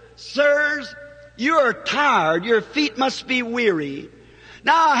this: Sirs, you are tired. Your feet must be weary.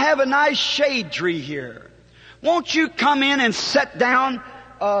 Now I have a nice shade tree here. Won't you come in and sit down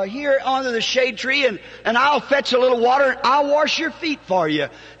here under the shade tree, and I'll fetch a little water, and I'll wash your feet for you.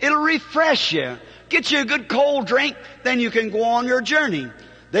 It'll refresh you. Get you a good cold drink, then you can go on your journey.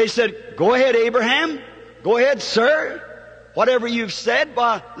 They said, Go ahead, Abraham. Go ahead, sir. Whatever you've said,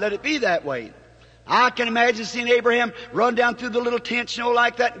 why, let it be that way. I can imagine seeing Abraham run down through the little tent,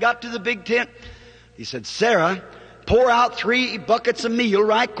 like that, and got to the big tent. He said, Sarah, pour out 3 buckets of meal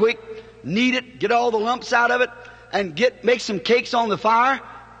right quick, knead it, get all the lumps out of it, and make some cakes on the fire.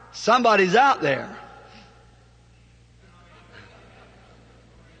 Somebody's out there.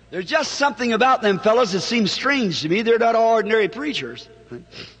 There's just something about them fellows that seems strange to me. They're not ordinary preachers.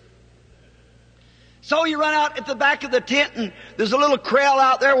 So you run out at the back of the tent, and there's a little corral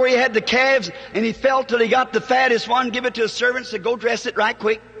out there where he had the calves, and he felt till he got the fattest one, give it to his servant, said, Go dress it right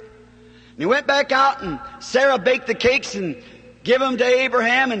quick. And he went back out, and Sarah baked the cakes and give them to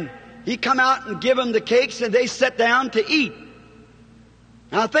Abraham, and he come out and give them the cakes, and they sat down to eat.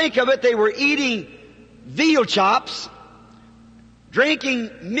 Now think of it, they were eating veal chops, drinking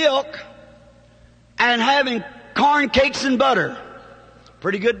milk, and having corn cakes and butter.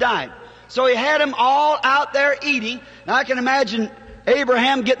 Pretty good diet. So he had them all out there eating. Now I can imagine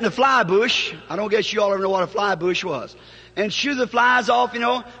Abraham getting the fly bush. I don't guess you all ever know what a fly bush was. And shoo the flies off,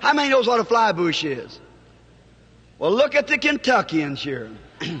 How many knows what a fly bush is? Well, look at the Kentuckians here.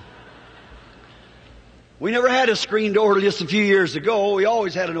 We never had a screen door till just a few years ago. We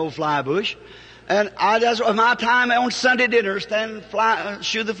always had an old fly bush. And that's my time on Sunday dinner, stand and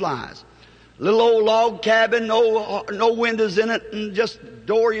shoo the flies. Little old log cabin, no windows in it, and just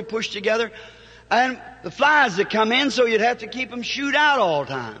door you push together. And the flies that come in, so you'd have to keep them shooed out all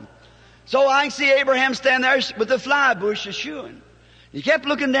the time. So I can see Abraham stand there with the fly bush shooing. He kept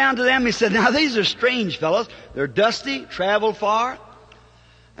looking down to them. He said, Now these are strange fellows. They're dusty, traveled far.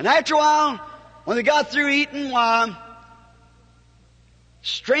 And after a while, when they got through eating,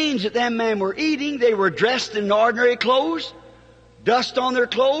 strange that them men were eating. They were dressed in ordinary clothes, dust on their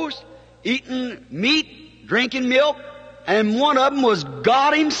clothes, eating meat, drinking milk, and one of them was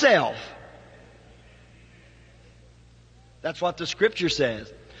God Himself. That's what the Scripture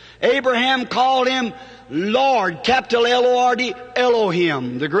says. Abraham called Him Lord, capital L-O-R-D,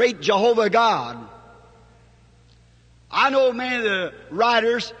 Elohim, the great Jehovah God. I know many of the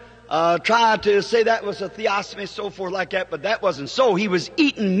writers tried to say that was a theophany, so forth like that, but that wasn't so. He was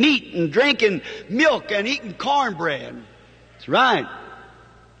eating meat and drinking milk and eating cornbread. That's right.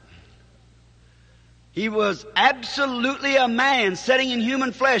 He was absolutely a man sitting in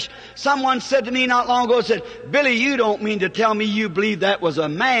human flesh. Someone said to me not long ago, said, Billy, you don't mean to tell me you believe that was a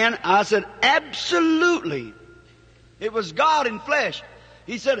man. I said, absolutely. It was God in flesh.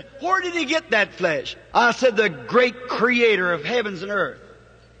 He said, where did He get that flesh? I said, the great Creator of heavens and earth.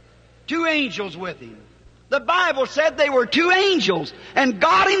 2 angels with Him. The Bible said they were 2 angels and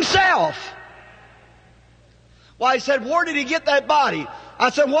God Himself. Well, he said, where did He get that body? I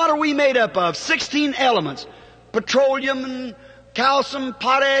said, what are we made up of? 16 elements. Petroleum and calcium,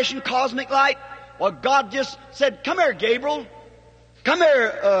 potash and cosmic light. Well, God just said, come here, Gabriel. Come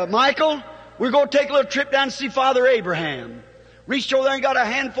here, Michael. We're going to take a little trip down to see Father Abraham. Reached over there and got a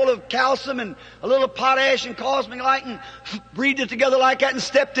handful of calcium and a little potash and cosmic light and breathed it together like that and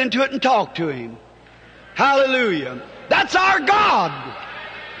stepped into it and talked to Him. Hallelujah. That's our God.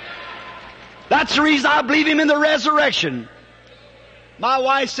 That's the reason I believe Him in the resurrection. My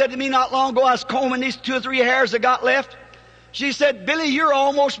wife said to me not long ago, I was combing these 2 or 3 hairs that got left. She said, Billy, you're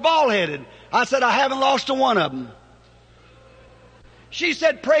almost bald-headed. I said, I haven't lost a one of them. She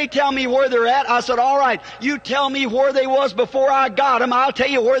said, pray tell me where they're at. I said, all right, you tell me where they was before I got them. I'll tell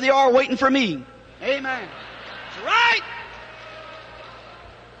you where they are waiting for me. Amen. That's right.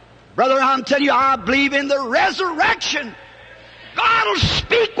 Brother, I'm telling you, I believe in the resurrection. God will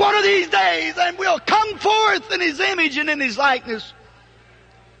speak one of these days and we'll come forth in His image and in His likeness.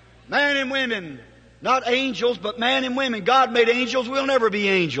 Man and women, not angels, but man and women. God made angels. We'll never be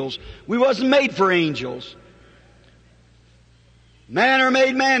angels. We wasn't made for angels. Man or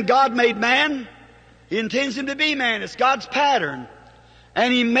made man. God made man. He intends him to be man. It's God's pattern.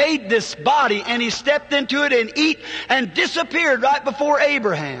 And He made this body and He stepped into it and eat and disappeared right before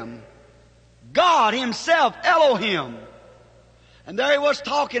Abraham. God Himself, Elohim. And there He was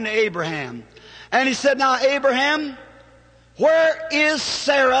talking to Abraham. And he said, now Abraham, where is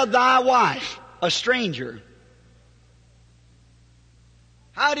Sarah thy wife? A stranger.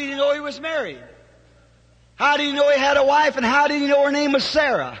 How did he know he was married? How did he know he had a wife? And how did he know her name was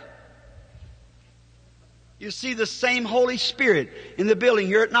Sarah? You see the same Holy Spirit in the building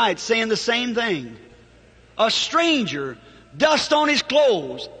here at night saying the same thing. A stranger, dust on his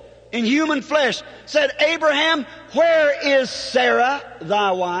clothes, in human flesh, said, Abraham, where is Sarah,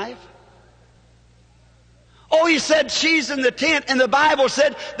 thy wife? Oh, he said, she's in the tent, and the Bible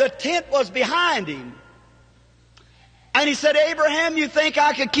said the tent was behind him. And he said, Abraham, you think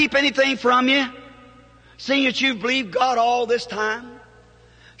I could keep anything from you, seeing that you've believed God all this time?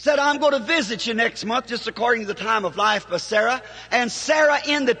 Said, I'm going to visit you next month, just according to the time of life of Sarah. And Sarah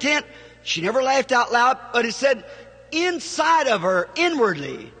in the tent, she never laughed out loud, but it said, inside of her,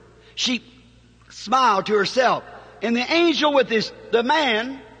 inwardly, she smiled to herself. And the angel with the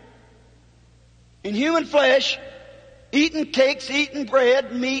man, in human flesh, eating cakes, eating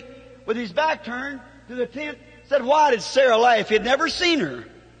bread, meat, with his back turned to the tent, said, why did Sarah laugh? He had never seen her.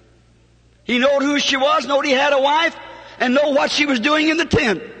 He knowed who she was, knowed he had a wife, and know what she was doing in the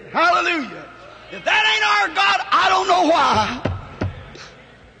tent. Hallelujah. If that ain't our God, I don't know why.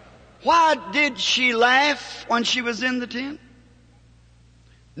 Why did she laugh when she was in the tent?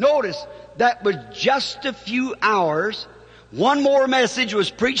 Notice, that was just a few hours. One more message was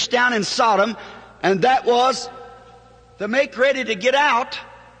preached down in Sodom, and that was to make ready to get out,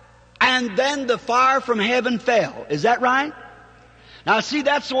 and then the fire from heaven fell. Is that right? Now see,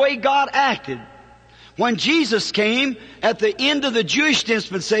 that's the way God acted. When Jesus came at the end of the Jewish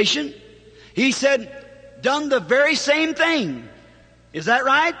dispensation, He said, done the very same thing. Is that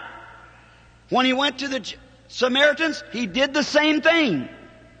right? When He went to the Samaritans, He did the same thing.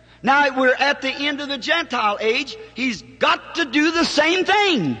 Now we're at the end of the Gentile age. He's got to do the same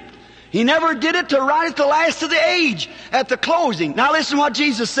thing. He never did it till right at the last of the age, at the closing. Now listen what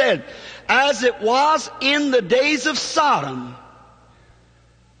Jesus said. As it was in the days of Sodom.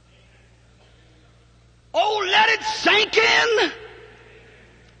 Oh, let it sink in.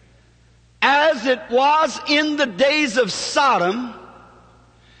 As it was in the days of Sodom,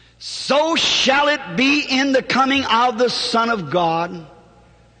 so shall it be in the coming of the Son of God.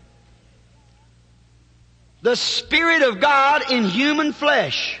 The Spirit of God in human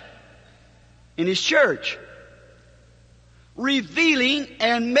flesh, in His church, revealing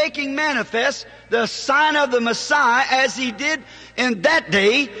and making manifest the sign of the Messiah as He did in that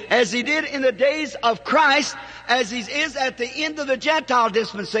day, as He did in the days of Christ, as He is at the end of the Gentile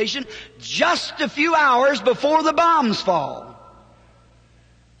dispensation, just a few hours before the bombs fall,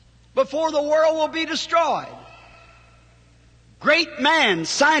 before the world will be destroyed. Great men,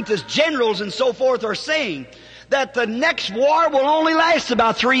 scientists, generals, and so forth are saying that the next war will only last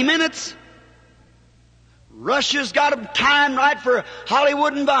about 3 minutes. Russia's got them timed right for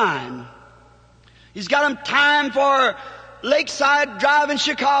Hollywood and Vine. He's got them timed for Lakeside Drive in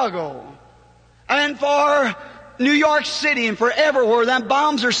Chicago, and for New York City, and for everywhere. Them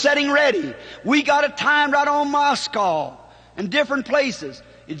bombs are setting ready. We got it timed right on Moscow and different places.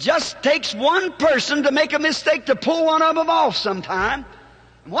 It just takes one person to make a mistake to pull one of them off sometime.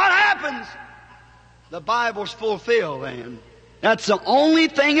 And what happens? The Bible's fulfilled then. That's the only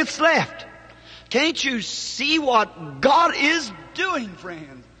thing that's left. Can't you see what God is doing,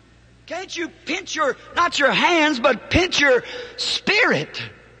 friends? Can't you pinch not your hands, but pinch your spirit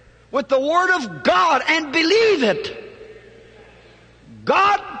with the Word of God and believe it?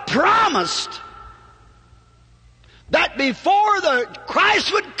 God promised that before the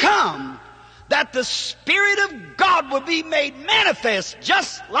Christ would come, that the Spirit of God would be made manifest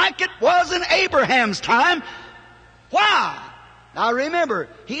just like it was in Abraham's time. Why? Now remember,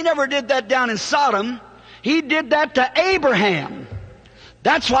 He never did that down in Sodom. He did that to Abraham.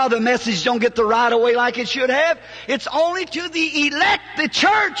 That's why the message don't get the right away like it should have. It's only to the elect, the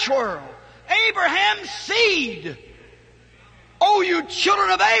church world. Abraham's seed. Oh, you children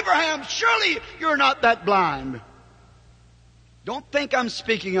of Abraham, surely you're not that blind. Don't think I'm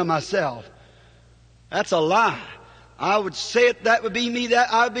speaking of myself. That's a lie. I would say it, that would be me,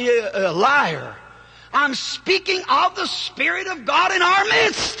 that I'd be a liar. I'm speaking of the Spirit of God in our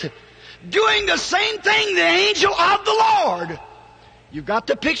midst, doing the same thing, the angel of the Lord. You've got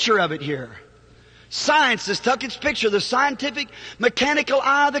the picture of it here. Science has took its picture, the scientific mechanical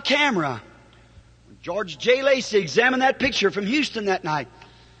eye of the camera. George J. Lacey examined that picture from Houston that night.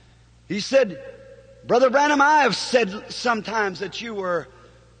 He said, Brother Branham, I have said sometimes that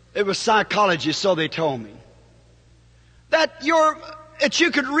it was psychology, so they told me. That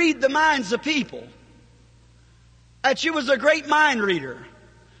you could read the minds of people. That you was a great mind reader.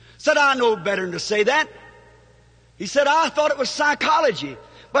 Said, I know better than to say that. He said, I thought it was psychology.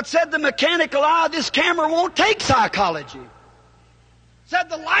 But said, the mechanical eye of this camera won't take psychology.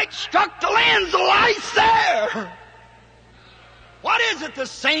 Said, the light struck the lens, the light's there. What is it? The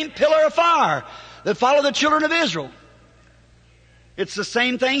same pillar of fire that followed the children of Israel. It's the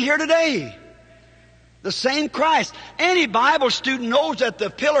same thing here today. The same Christ. Any Bible student knows that the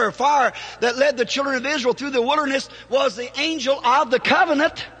pillar of fire that led the children of Israel through the wilderness was the angel of the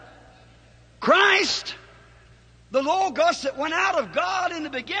covenant, Christ. The Logos that went out of God in the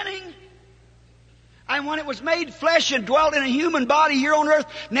beginning. And when it was made flesh and dwelt in a human body here on earth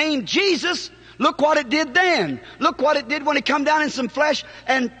named Jesus, look what it did then. Look what it did when it come down in some flesh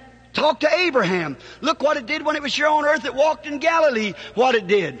and talked to Abraham. Look what it did when it was here on earth that walked in Galilee, what it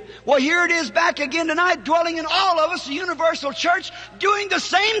did. Well, here it is back again tonight, dwelling in all of us, the universal church, doing the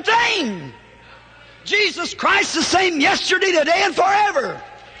same thing. Jesus Christ the same yesterday, today, and forever.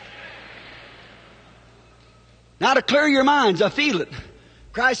 Now to clear your minds, I feel it.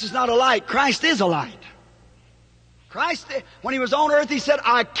 Christ is not a light. Christ is a light. Christ, when He was on earth, He said,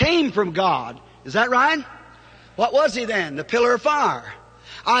 I came from God. Is that right? What was He then? The pillar of fire.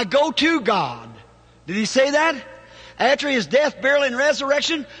 I go to God. Did He say that? After His death, burial, and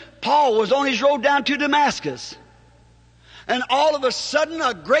resurrection, Paul was on his road down to Damascus. And all of a sudden,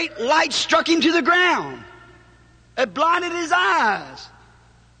 a great light struck him to the ground. It blinded his eyes.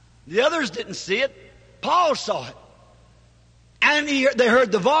 The others didn't see it. Paul saw it. And they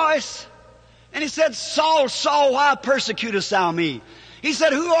heard the voice. And he said, Saul, Saul, why persecutest thou me? He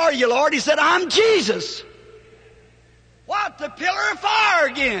said, who are you, Lord? He said, I'm Jesus. What? The pillar of fire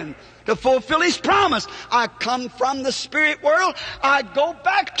again. To fulfill His promise. I come from the spirit world. I go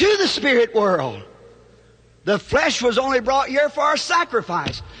back to the spirit world. The flesh was only brought here for our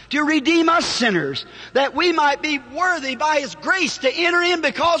sacrifice. To redeem us sinners. That we might be worthy by His grace to enter in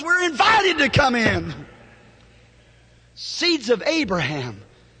because we're invited to come in. Seeds of Abraham.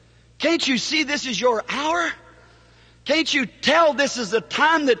 Can't you see this is your hour? Can't you tell this is the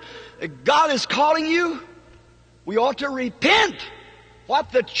time that God is calling you? We ought to repent.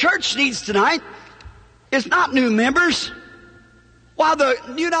 What the church needs tonight is not new members. While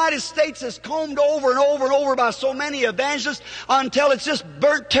the United States is combed over and over and over by so many evangelists until it's just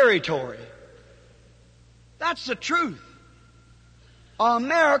burnt territory. That's the truth.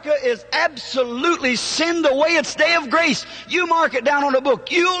 America is absolutely sinned away its day of grace. You mark it down on a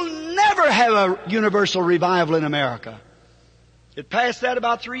book. You'll never have a universal revival in America. It passed that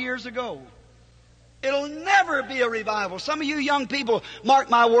about 3 years ago. It'll never be a revival. Some of you young people, mark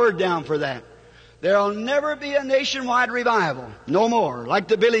my word down for that. There'll never be a nationwide revival. No more. Like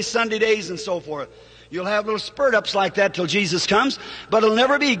the Billy Sunday days and so forth. You'll have little spurt-ups like that till Jesus comes. But it'll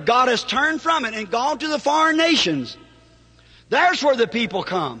never be. God has turned from it and gone to the foreign nations. There's where the people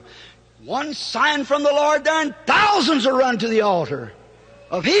come. One sign from the Lord there, and thousands will run to the altar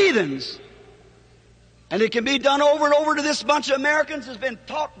of heathens. And it can be done over and over to this bunch of Americans has been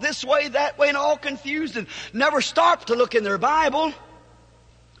taught this way, that way, and all confused and never stop to look in their Bible.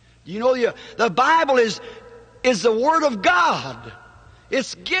 You know, the Bible is the Word of God.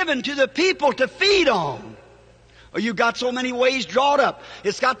 It's given to the people to feed on. Or you've got so many ways drawn up.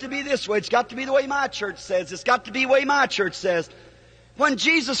 It's got to be this way. It's got to be the way my church says. It's got to be the way my church says. When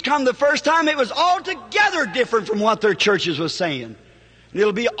Jesus come the first time, it was altogether different from what their churches was saying. And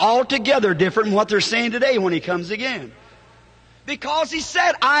it'll be altogether different from what they're saying today when He comes again. Because He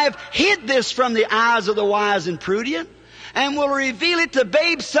said, I've hid this from the eyes of the wise and prudent, and will reveal it to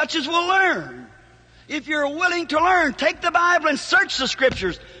babes such as will learn. If you're willing to learn, take the Bible and search the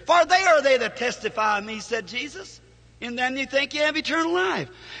Scriptures. For they are they that testify of me, said Jesus. In them you think you have eternal life.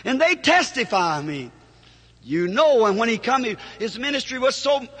 And they testify of me. You know, and when He come, His ministry was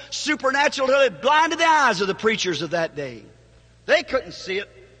so supernatural that it blinded the eyes of the preachers of that day. They couldn't see it.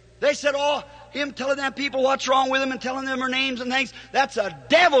 They said, oh, Him telling them people what's wrong with them and telling them their names and things, that's a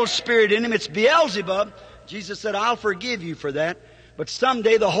devil's spirit in him. It's Beelzebub. Jesus said, I'll forgive you for that. But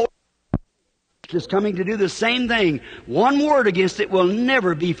someday the whole is coming to do the same thing. One word against it will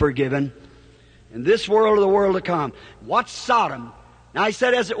never be forgiven in this world or the world to come. What's Sodom? Now He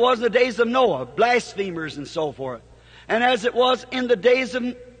said, as it was in the days of Noah, blasphemers and so forth. And as it was in the days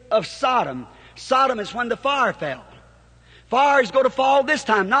of Sodom. Sodom is when the fire fell. Fire is going to fall this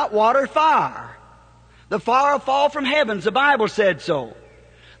time, not water, fire. The fire will fall from heavens. The Bible said so.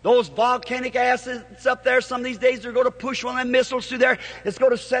 Those volcanic acids up there, some of these days they're going to push one of them missiles through there. It's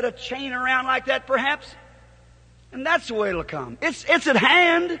going to set a chain around like that perhaps. And that's the way it'll come. It's at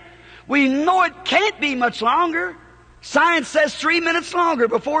hand. We know it can't be much longer. Science says 3 minutes longer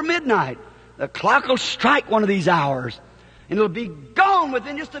before midnight. The clock will strike one of these hours. And it'll be gone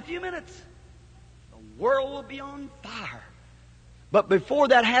within just a few minutes. The world will be on fire. But before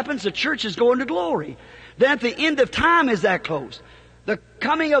that happens, the church is going to glory. Then at the end of time is that close. The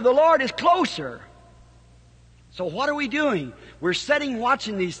coming of the Lord is closer. So what are we doing? We're sitting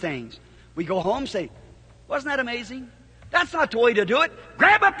watching these things. We go home and say, wasn't that amazing? That's not the way to do it.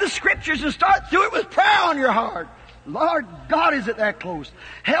 Grab up the Scriptures and start through it with prayer on your heart. Lord God, is it that close?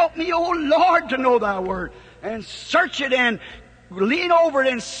 Help me, oh Lord, to know Thy Word. And search it and lean over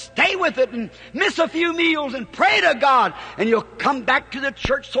it and stay with it and miss a few meals and pray to God. And you'll come back to the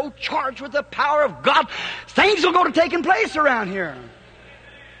church so charged with the power of God. Things will go to taking place around here.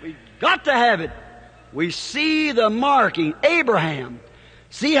 We've got to have it. We see the marking. Abraham.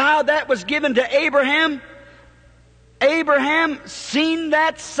 See how that was given to Abraham? Abraham seen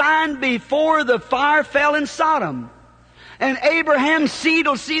that sign before the fire fell in Sodom. And Abraham's seed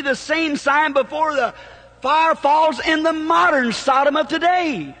will see the same sign before the fire falls in the modern Sodom of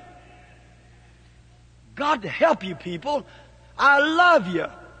today. God to help you people. I love you.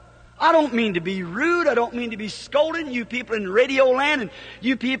 I don't mean to be rude. I don't mean to be scolding you people in radio land and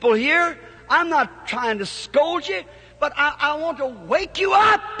you people here. I'm not trying to scold you, but I want to wake you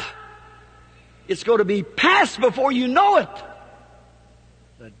up. It's going to be past before you know it.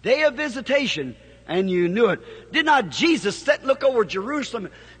 The day of visitation, and you knew it. Did not Jesus sit and look over Jerusalem,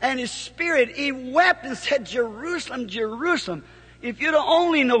 and His Spirit, He wept and said, Jerusalem, Jerusalem, if you'd have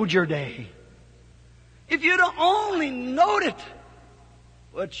only knowed your day. If you'd have only known it.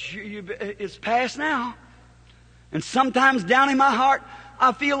 But it's past now. And sometimes down in my heart,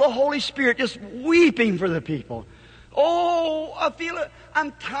 I feel the Holy Spirit just weeping for the people. Oh, I feel it.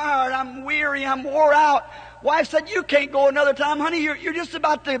 I'm tired. I'm weary. I'm wore out. Wife said, you can't go another time, honey. You're just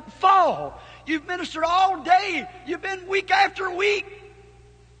about to fall. You've ministered all day. You've been week after week.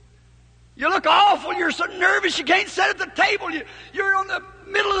 You look awful. You're so nervous you can't sit at the table. You're on the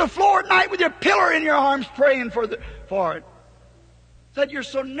middle of the floor at night with your pillow in your arms praying for it. Said, you're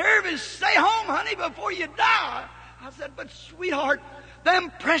so nervous. Stay home, honey, before you die. I said, but sweetheart,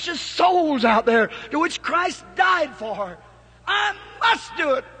 them precious souls out there to which Christ died for, I must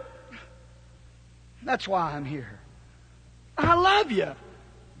do it. That's why I'm here. I love you.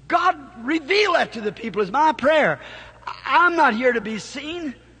 God, reveal that to the people is my prayer. I'm not here to be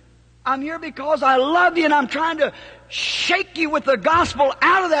seen. I'm here because I love you and I'm trying to shake you with the gospel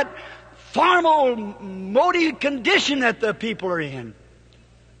out of that formal, moody condition that the people are in.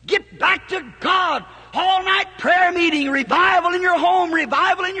 Get back to God. All-night prayer meeting, revival in your home,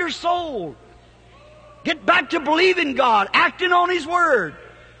 revival in your soul. Get back to believing God, acting on His Word,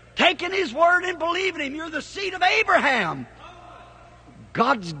 taking His Word and believing Him. You're the seed of Abraham.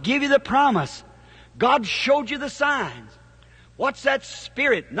 God's give you the promise. God showed you the signs. What's that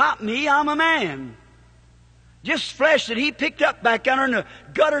Spirit? Not me, I'm a man. Just flesh that He picked up back under in the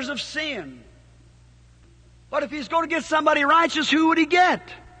gutters of sin. But if He's going to get somebody righteous, who would He get?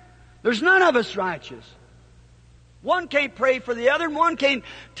 There's none of us righteous. One can't pray for the other, and one can't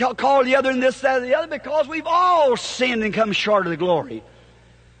call the other and this, that, or the other, because we've all sinned and come short of the glory.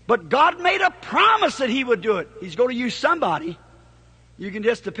 But God made a promise that He would do it. He's going to use somebody. You can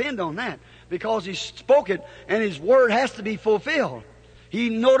just depend on that, because He spoke it, and His Word has to be fulfilled. He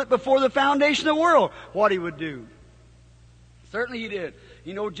knew it before the foundation of the world, what He would do. Certainly He did.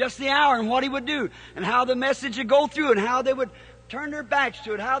 He knew just the hour and what He would do, and how the message would go through, and how they would turn their backs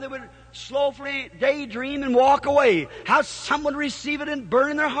to it, how they would slowly daydream and walk away, how some would receive it and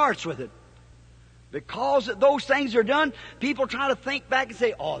burn in their hearts with it. Because those things are done, people try to think back and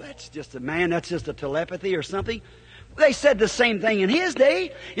say, oh, that's just a man, that's just a telepathy or something. They said the same thing in His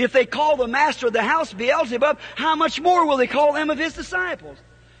day. If they call the master of the house Beelzebub, how much more will they call them of His disciples?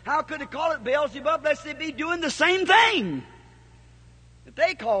 How could they call it Beelzebub lest they be doing the same thing that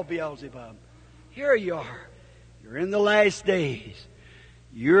they call Beelzebub? Here you are. You're in the last days.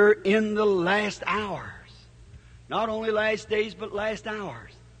 You're in the last hours. Not only last days, but last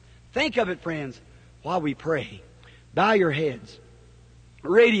hours. Think of it, friends, while we pray. Bow your heads.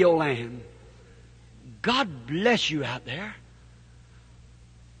 Radio land. God bless you out there.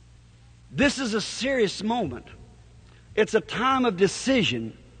 This is a serious moment. It's a time of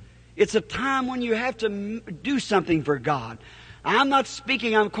decision. It's a time when you have to do something for God. I'm not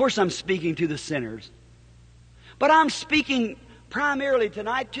speaking, of course I'm speaking to the sinners. But I'm speaking primarily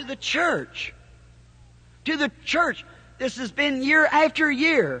tonight to the church. To the church. This has been year after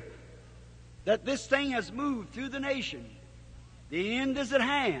year that this thing has moved through the nation. The end is at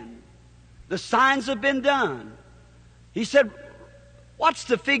hand. The signs have been done. He said, what's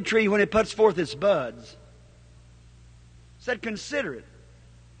the fig tree when it puts forth its buds? He said, consider it.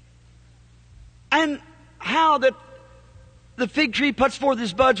 And how that the fig tree puts forth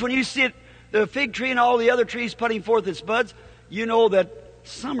its buds, when you see it, the fig tree and all the other trees putting forth its buds, you know that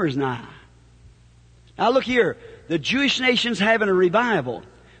summer's nigh. Now look here. The Jewish nation's having a revival.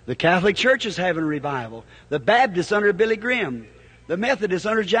 The Catholic Church is having a revival. The Baptists under Billy Graham. The Methodists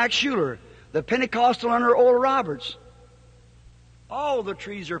under Jack Shuler. The Pentecostal under Oral Roberts. All the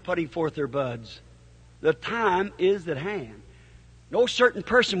trees are putting forth their buds. The time is at hand. No certain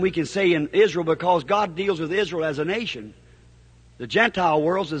person we can say in Israel, because God deals with Israel as a nation. The Gentile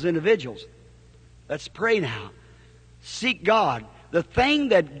worlds as individuals. Let's pray now. Seek God. The thing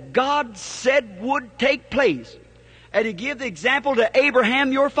that God said would take place. And He gave the example to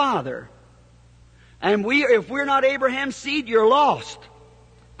Abraham, your father. And if we're not Abraham's seed, you're lost.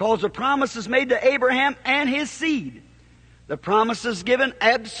 Because the promise is made to Abraham and his seed. The promise is given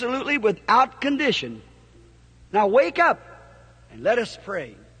absolutely without condition. Now wake up and let us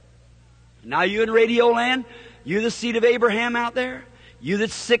pray. Now you in Radio Land, you the seed of Abraham out there, you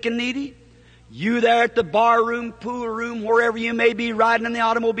that's sick and needy, you there at the bar room, pool room, wherever you may be riding in the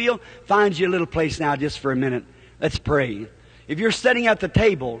automobile, find you a little place now just for a minute. Let's pray. If you're sitting at the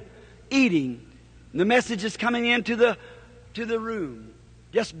table, eating, and the message is coming into the room,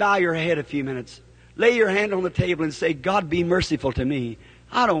 just bow your head a few minutes. Lay your hand on the table and say, God, be merciful to me.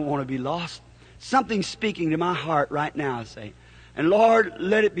 I don't want to be lost. Something's speaking to my heart right now, say. And Lord,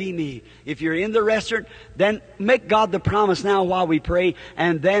 let it be me. If you're in the restaurant, then make God the promise now while we pray,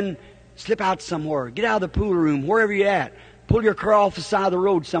 and then slip out somewhere. Get out of the pool room, wherever you're at. Pull your car off the side of the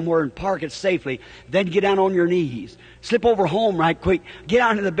road somewhere and park it safely. Then get down on your knees. Slip over home right quick. Get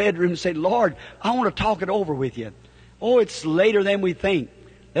out into the bedroom and say, Lord, I want to talk it over with you. Oh, it's later than we think.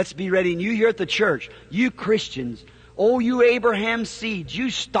 Let's be ready. And you here at the church, you Christians, oh, you Abraham's seeds, you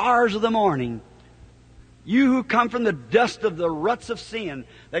stars of the morning, you who come from the dust of the ruts of sin,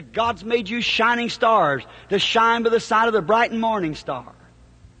 that God's made you shining stars to shine by the side of the bright and morning star.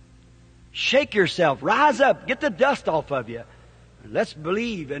 Shake yourself. Rise up. Get the dust off of you. And let's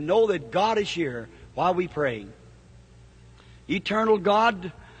believe and know that God is here while we pray. Eternal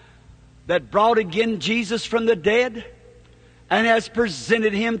God that brought again Jesus from the dead and has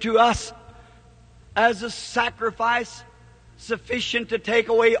presented Him to us as a sacrifice sufficient to take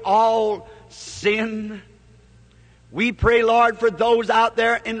away all sin. We pray, Lord, for those out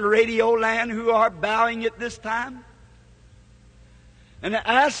there in Radio Land who are bowing at this time, and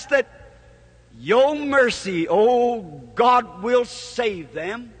ask that Your mercy, oh God, will save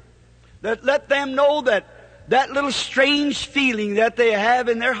them. That let them know that that little strange feeling that they have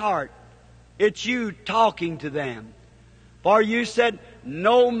in their heart, it's You talking to them. For You said,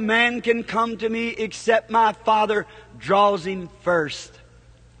 no man can come to Me except My Father draws him first.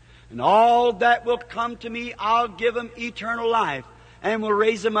 And all that will come to Me, I'll give them eternal life and will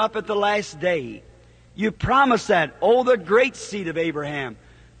raise them up at the last day. You promised that, oh, the great seed of Abraham,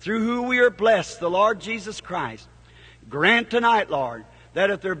 through who we are blessed, the Lord Jesus Christ. Grant tonight, Lord, that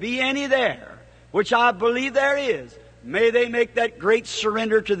if there be any there, which I believe there is, may they make that great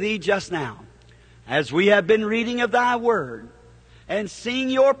surrender to Thee just now. As we have been reading of Thy Word and seeing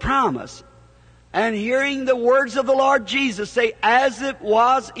Your promise and hearing the words of the Lord Jesus say, as it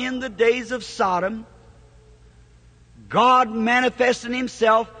was in the days of Sodom, God manifested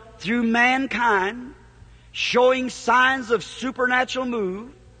Himself through mankind, showing signs of supernatural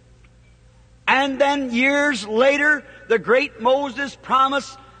move. And then years later, the great Moses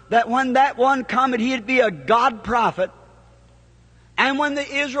promised that when that one come, he'd be a God prophet. And when the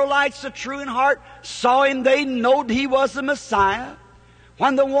Israelites, the true in heart, saw Him, they knowed He was the Messiah.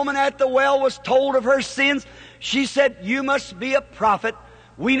 When the woman at the well was told of her sins, she said, you must be a prophet.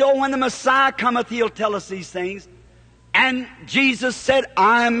 We know when the Messiah cometh, He'll tell us these things. And Jesus said,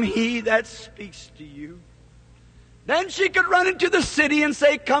 I'm He that speaks to you. Then she could run into the city and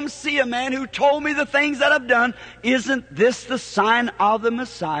say, come see a man who told me the things that I've done. Isn't this the sign of the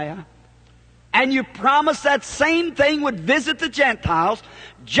Messiah? And You promised that same thing would visit the Gentiles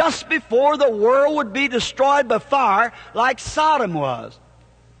just before the world would be destroyed by fire like Sodom was.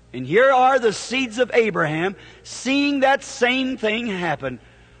 And here are the seeds of Abraham seeing that same thing happen.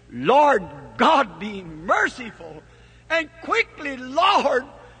 Lord God, be merciful and quickly, Lord,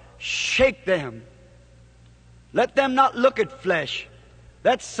 shake them. Let them not look at flesh.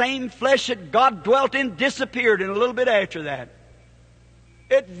 That same flesh that God dwelt in disappeared in a little bit after that.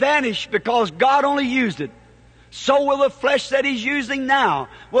 It vanished because God only used it. So will the flesh that He's using now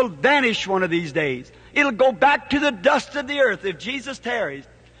will vanish one of these days. It'll go back to the dust of the earth if Jesus tarries.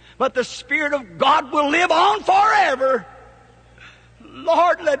 But the Spirit of God will live on forever.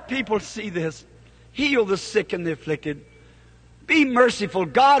 Lord, let people see this. Heal the sick and the afflicted. Be merciful,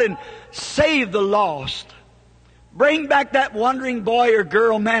 God, and save the lost. Bring back that wandering boy or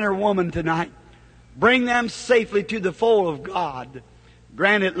girl, man or woman tonight. Bring them safely to the fold of God.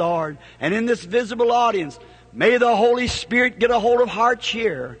 Grant it, Lord. And in this visible audience, may the Holy Spirit get a hold of hearts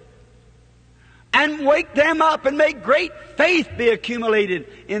here and wake them up and make great faith be accumulated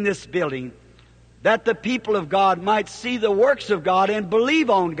in this building, that the people of God might see the works of God and believe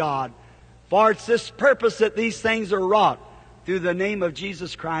on God. For it's this purpose that these things are wrought. Through the name of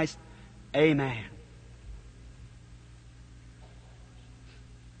Jesus Christ, amen.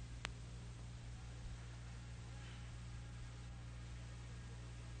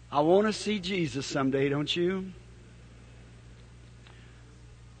 I want to see Jesus someday, don't you?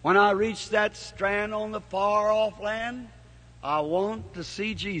 When I reach that strand on the far-off land, I want to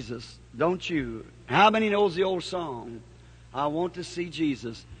see Jesus, don't you? How many knows the old song? I want to see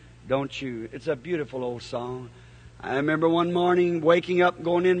Jesus, don't you? It's a beautiful old song. I remember one morning waking up,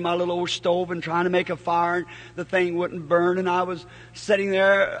 going in my little old stove and trying to make a fire, and the thing wouldn't burn, and I was sitting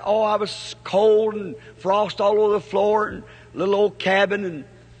there. Oh, I was cold and frost all over the floor, and little old cabin,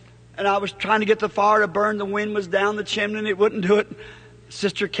 and I was trying to get the fire to burn. The wind was down the chimney, and it wouldn't do it.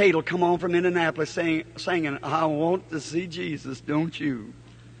 Sister Kate will come on from Indianapolis singing, I want to see Jesus, don't you?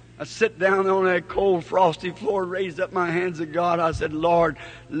 I sit down on that cold, frosty floor, raised up my hands to God. I said, Lord,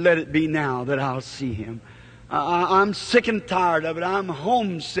 let it be now that I'll see Him. I'm sick and tired of it. I'm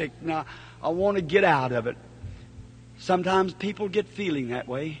homesick. Now, I want to get out of it. Sometimes people get feeling that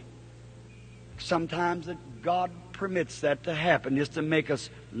way. Sometimes that God permits that to happen just to make us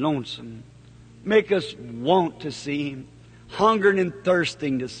lonesome, make us want to see Him, hungering and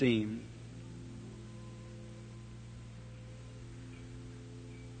thirsting to see Him.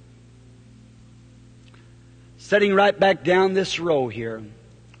 Sitting right back down this row here,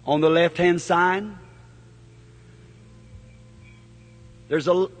 on the left-hand side, there's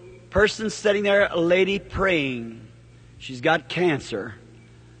a person sitting there, a lady praying. She's got cancer.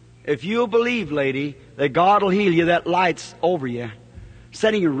 If you'll believe, lady, that God will heal you, that light's over you.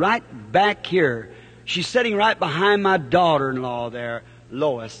 Sitting right back here. She's sitting right behind my daughter-in-law there,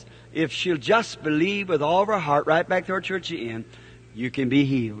 Lois. If she'll just believe with all of her heart, right back to our church you're in, you can be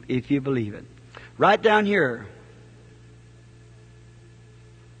healed if you believe it. Right down here.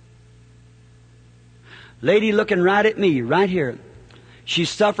 Lady looking right at me, right here.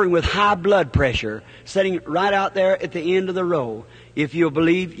 She's suffering with high blood pressure, sitting right out there at the end of the row. If you'll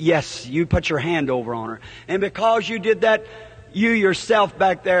believe, yes, you put your hand over on her. And because you did that, you yourself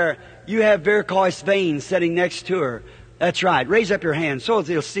back there, you have varicose veins sitting next to her. That's right. Raise up your hand so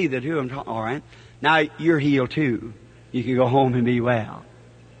they'll see that who I'm talking. All right. Now you're healed too. You can go home and be well.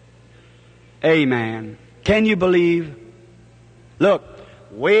 Amen. Can you believe? Look,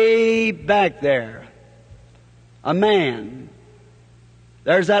 way back there, a man.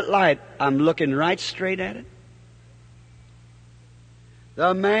 There's that light. I'm looking right straight at it.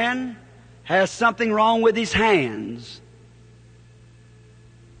 The man has something wrong with his hands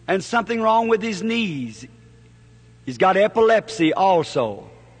and something wrong with his knees. He's got epilepsy also.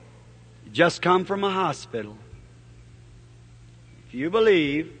 He just come from a hospital. If you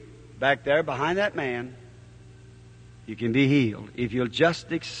believe, back there behind that man, you can be healed if you'll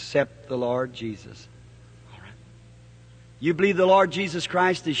just accept the Lord Jesus. All right. You believe the Lord Jesus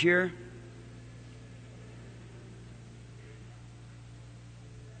Christ is here?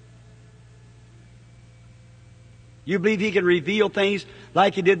 You believe He can reveal things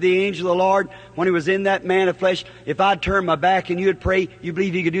like He did the angel of the Lord when He was in that man of flesh? If I'd turn my back and you'd pray, you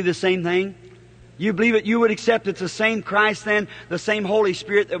believe He could do the same thing? You believe it? You would accept it's the same Christ then, the same Holy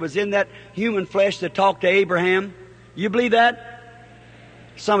Spirit that was in that human flesh that talked to Abraham? You believe that?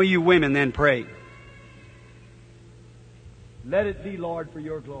 Some of you women then pray. Let it be, Lord, for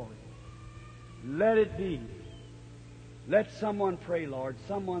your glory. Let it be. Let someone pray, Lord,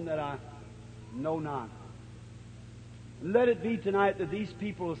 someone that I know not. Let it be tonight that these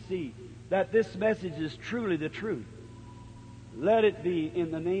people will see that this message is truly the truth. Let it be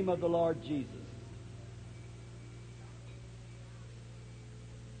in the name of the Lord Jesus.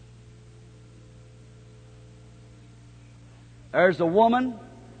 There's a woman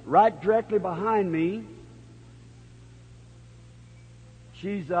right directly behind me.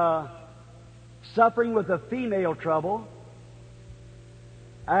 She's suffering with a female trouble,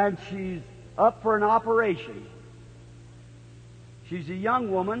 and she's up for an operation. She's a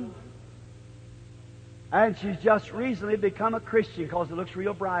young woman, and she's just recently become a Christian because it looks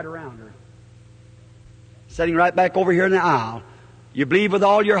real bright around her. Sitting right back over here in the aisle. You believe with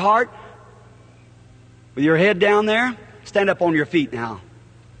all your heart? With your head down there? Stand up on your feet now.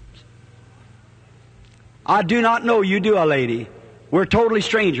 I do not know you, do I, lady? We're totally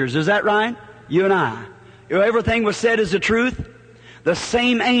strangers. Is that right? You and I. Everything was said is the truth. The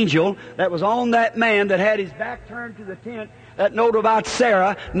same angel that was on that man that had his back turned to the tent, that note about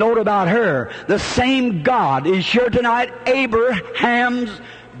Sarah, note about her. The same God is here tonight, Abraham's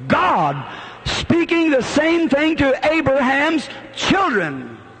God, speaking the same thing to Abraham's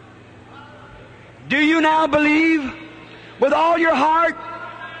children. Do you now believe with all your heart?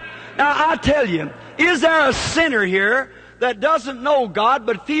 Now I tell you, is there a sinner here that doesn't know God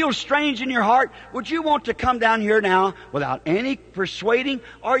but feels strange in your heart? Would you want to come down here now without any persuading?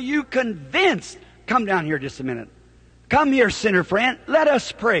 Are you convinced? Come down here just a minute. Come here, sinner friend. Let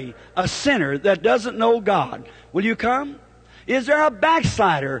us pray. A sinner that doesn't know God. Will you come? Is there a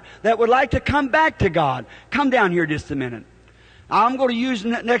backslider that would like to come back to God? Come down here just a minute. I'm going to use the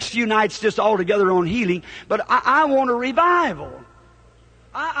next few nights just all together on healing, but I want a revival.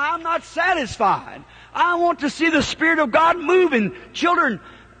 I'm not satisfied. I want to see the Spirit of God moving. Children,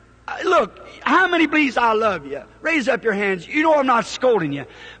 look, how many believes I love you? Raise up your hands. You know I'm not scolding you.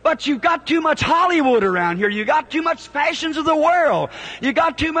 But you've got too much Hollywood around here. You got too much fashions of the world. You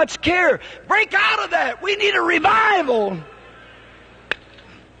got too much care. Break out of that. We need a revival.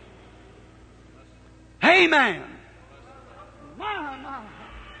 Amen.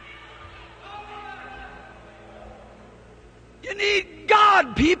 You need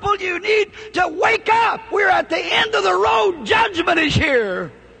God, people. You need to wake up. We're at the end of the road. Judgment is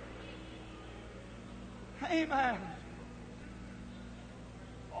here. Amen.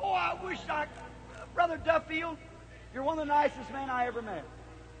 Oh, I wish Brother Duffield, you're one of the nicest men I ever met.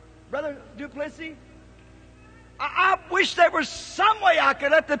 Brother Duplessis, I wish there was some way I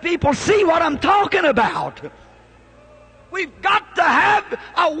could let the people see what I'm talking about. We've got to have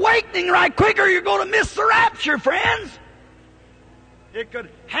awakening right quick or you're going to miss the rapture, friends. It could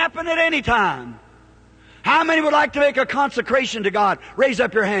happen at any time. How many would like to make a consecration to God? Raise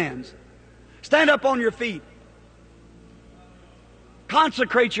up your hands. Stand up on your feet.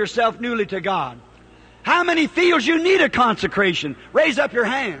 Consecrate yourself newly to God. How many feels you need a consecration? Raise up your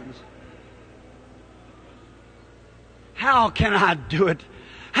hands. How can I do it?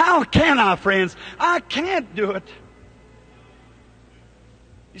 How can I, friends? I can't do it.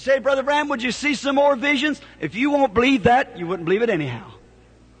 You say, Brother Bram, would you see some more visions? If you won't believe that, you wouldn't believe it anyhow.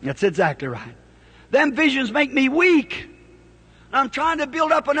 That's exactly right. Them visions make me weak. I'm trying to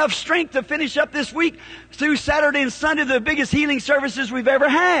build up enough strength to finish up this week through Saturday and Sunday, the biggest healing services we've ever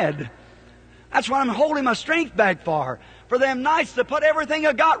had. That's what I'm holding my strength back for them nights to put everything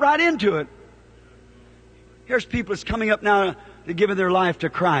I got right into it. Here's people that's coming up now to giving their life to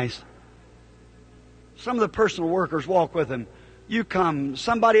Christ. Some of the personal workers walk with them. You come,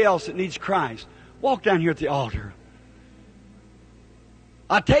 somebody else that needs Christ, walk down here at the altar.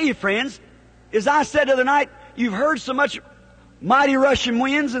 I tell you, friends, as I said the other night, you've heard so much mighty rushing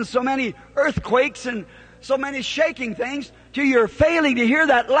winds and so many earthquakes and so many shaking things till you're failing to hear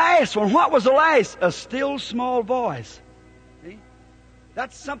that last one. What was the last? A still small voice. See?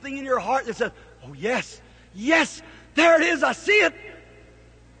 That's something in your heart that says, oh yes, yes, there it is, I see it.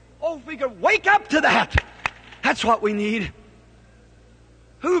 Oh, if we could wake up to that. That's what we need.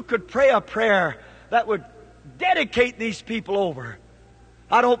 Who could pray a prayer that would dedicate these people over?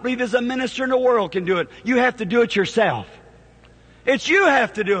 I don't believe as a minister in the world can do it. You have to do it yourself. It's you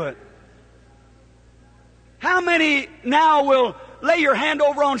have to do it. How many now will lay your hand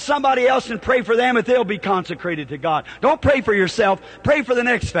over on somebody else and pray for them if they'll be consecrated to God? Don't pray for yourself. Pray for the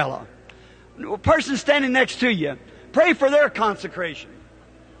next fellow. A person standing next to you. Pray for their consecration.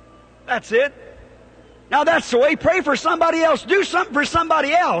 That's it. Now that's the way. Pray for somebody else. Do something for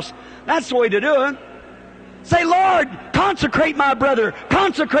somebody else. That's the way to do it. Say, Lord, consecrate my brother.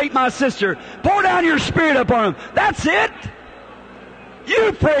 Consecrate my sister. Pour down your Spirit upon them. That's it.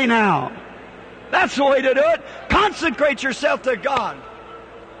 You pray now. That's the way to do it. Consecrate yourself to God.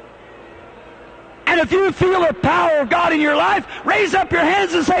 And if you feel the power of God in your life, raise up your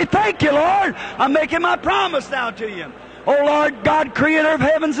hands and say, thank you, Lord. I'm making my promise now to you. Oh Lord God, creator of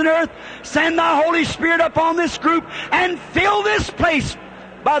heavens and earth, send thy Holy Spirit upon this group and fill this place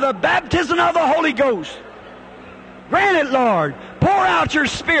by the baptism of the Holy Ghost. Grant it, Lord. Pour out your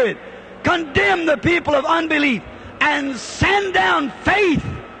Spirit. Condemn the people of unbelief and send down faith,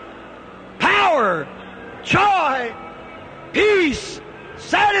 power, joy, peace,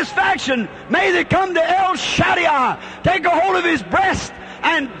 satisfaction. May they come to El-Shaddai, take a hold of his breast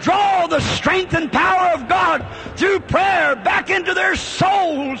and draw the strength and power of God through prayer back into their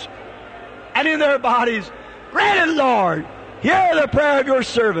souls and in their bodies. Grant it, Lord. Hear the prayer of your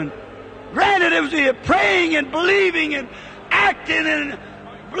servant. Grant it as we are praying and believing and acting and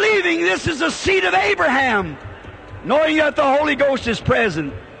believing this is the seed of Abraham, knowing that the Holy Ghost is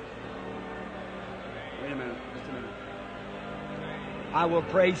present. Wait a minute. I will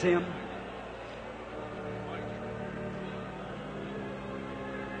praise Him.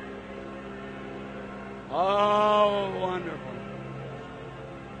 Oh, wonderful.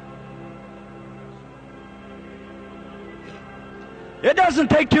 It doesn't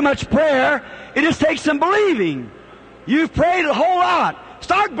take too much prayer. It just takes some believing. You've prayed a whole lot.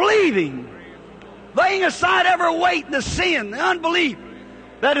 Start believing. Laying aside every weight and the sin, the unbelief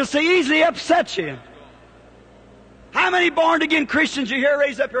that is so easily upsets you. How many born-again Christians you hear?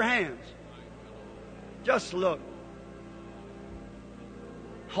 Raise up your hands. Just look.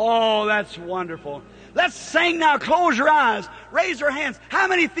 Oh, that's wonderful. Let's sing now. Close your eyes. Raise your hands. How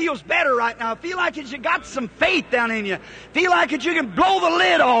many feels better right now? Feel like you got some faith down in you. Feel like you can blow the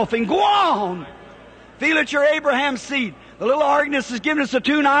lid off and go on. Feel that you're Abraham's seed. The little organist has given us a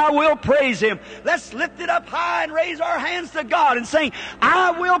tune, I will praise Him. Let's lift it up high and raise our hands to God and sing,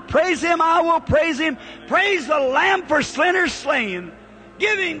 I will praise Him, I will praise Him. Praise the Lamb for sinners slain.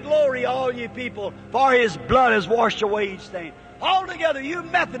 Give Him glory, all ye people, for His blood has washed away each stain. All together, you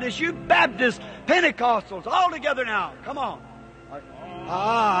Methodists, you Baptists, Pentecostals, all together now. Come on.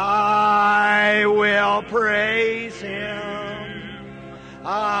 I will praise Him.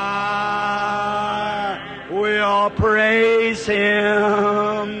 I will praise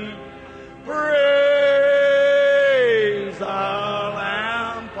Him. Praise the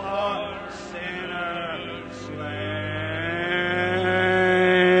Lamb for sinners slain.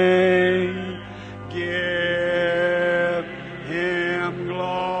 Give Him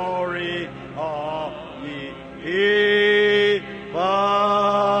glory, all ye people,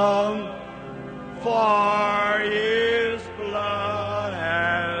 for His blood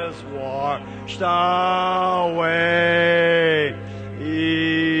has washed away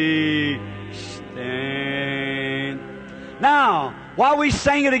each stain. Now, while we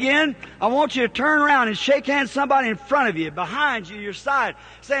sing it again, I want you to turn around and shake hands with somebody in front of you, behind you, your side,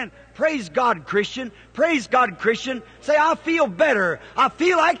 saying, praise God, Christian. Praise God, Christian. Say, I feel better. I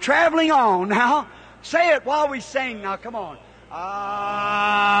feel like traveling on now. Say it while we sing now. Come on.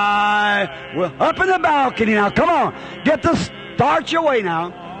 I will. Up in the balcony now. Come on. Start your way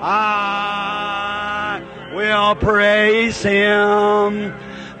now. I will praise Him.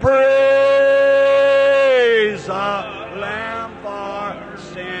 Praise the Lamb for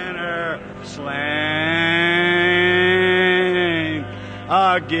sinner slain.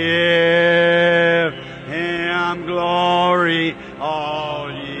 Give Him glory,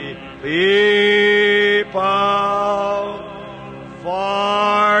 all ye people,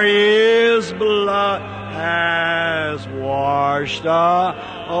 for His blood has washed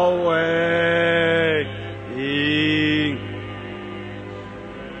away.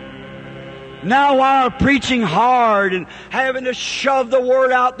 Now, while preaching hard and having to shove the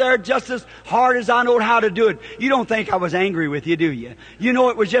word out there just as hard as I know how to do it, you don't think I was angry with you, do you? You know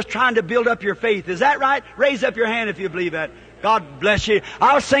it was just trying to build up your faith. Is that right? Raise up your hand if you believe that. God bless you.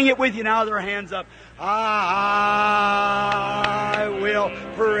 I'll sing it with you now. Their hands up. I will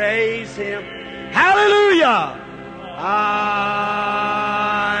praise Him. Hallelujah! I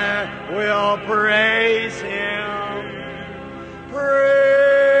will praise Him. Praise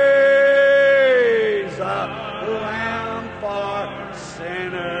the Lamb for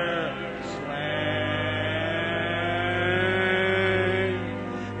sinners slain.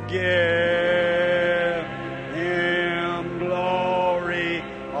 Give Him glory,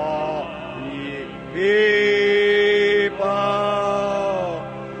 all ye people,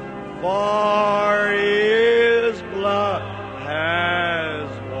 for His blood has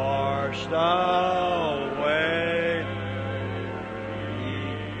washed away.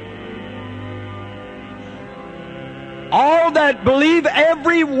 All that believe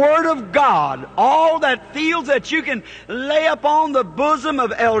every word of God, all that feels that you can lay upon the bosom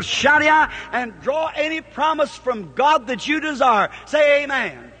of El-Shaddai and draw any promise from God that you desire, say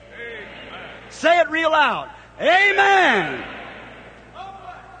amen. Amen. Say it real loud. Amen.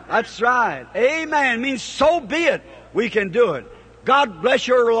 That's right. Amen means so be it. We can do it. God bless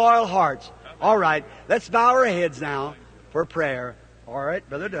your loyal hearts. All right. Let's bow our heads now for prayer. All right,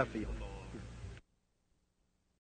 Brother Duffield.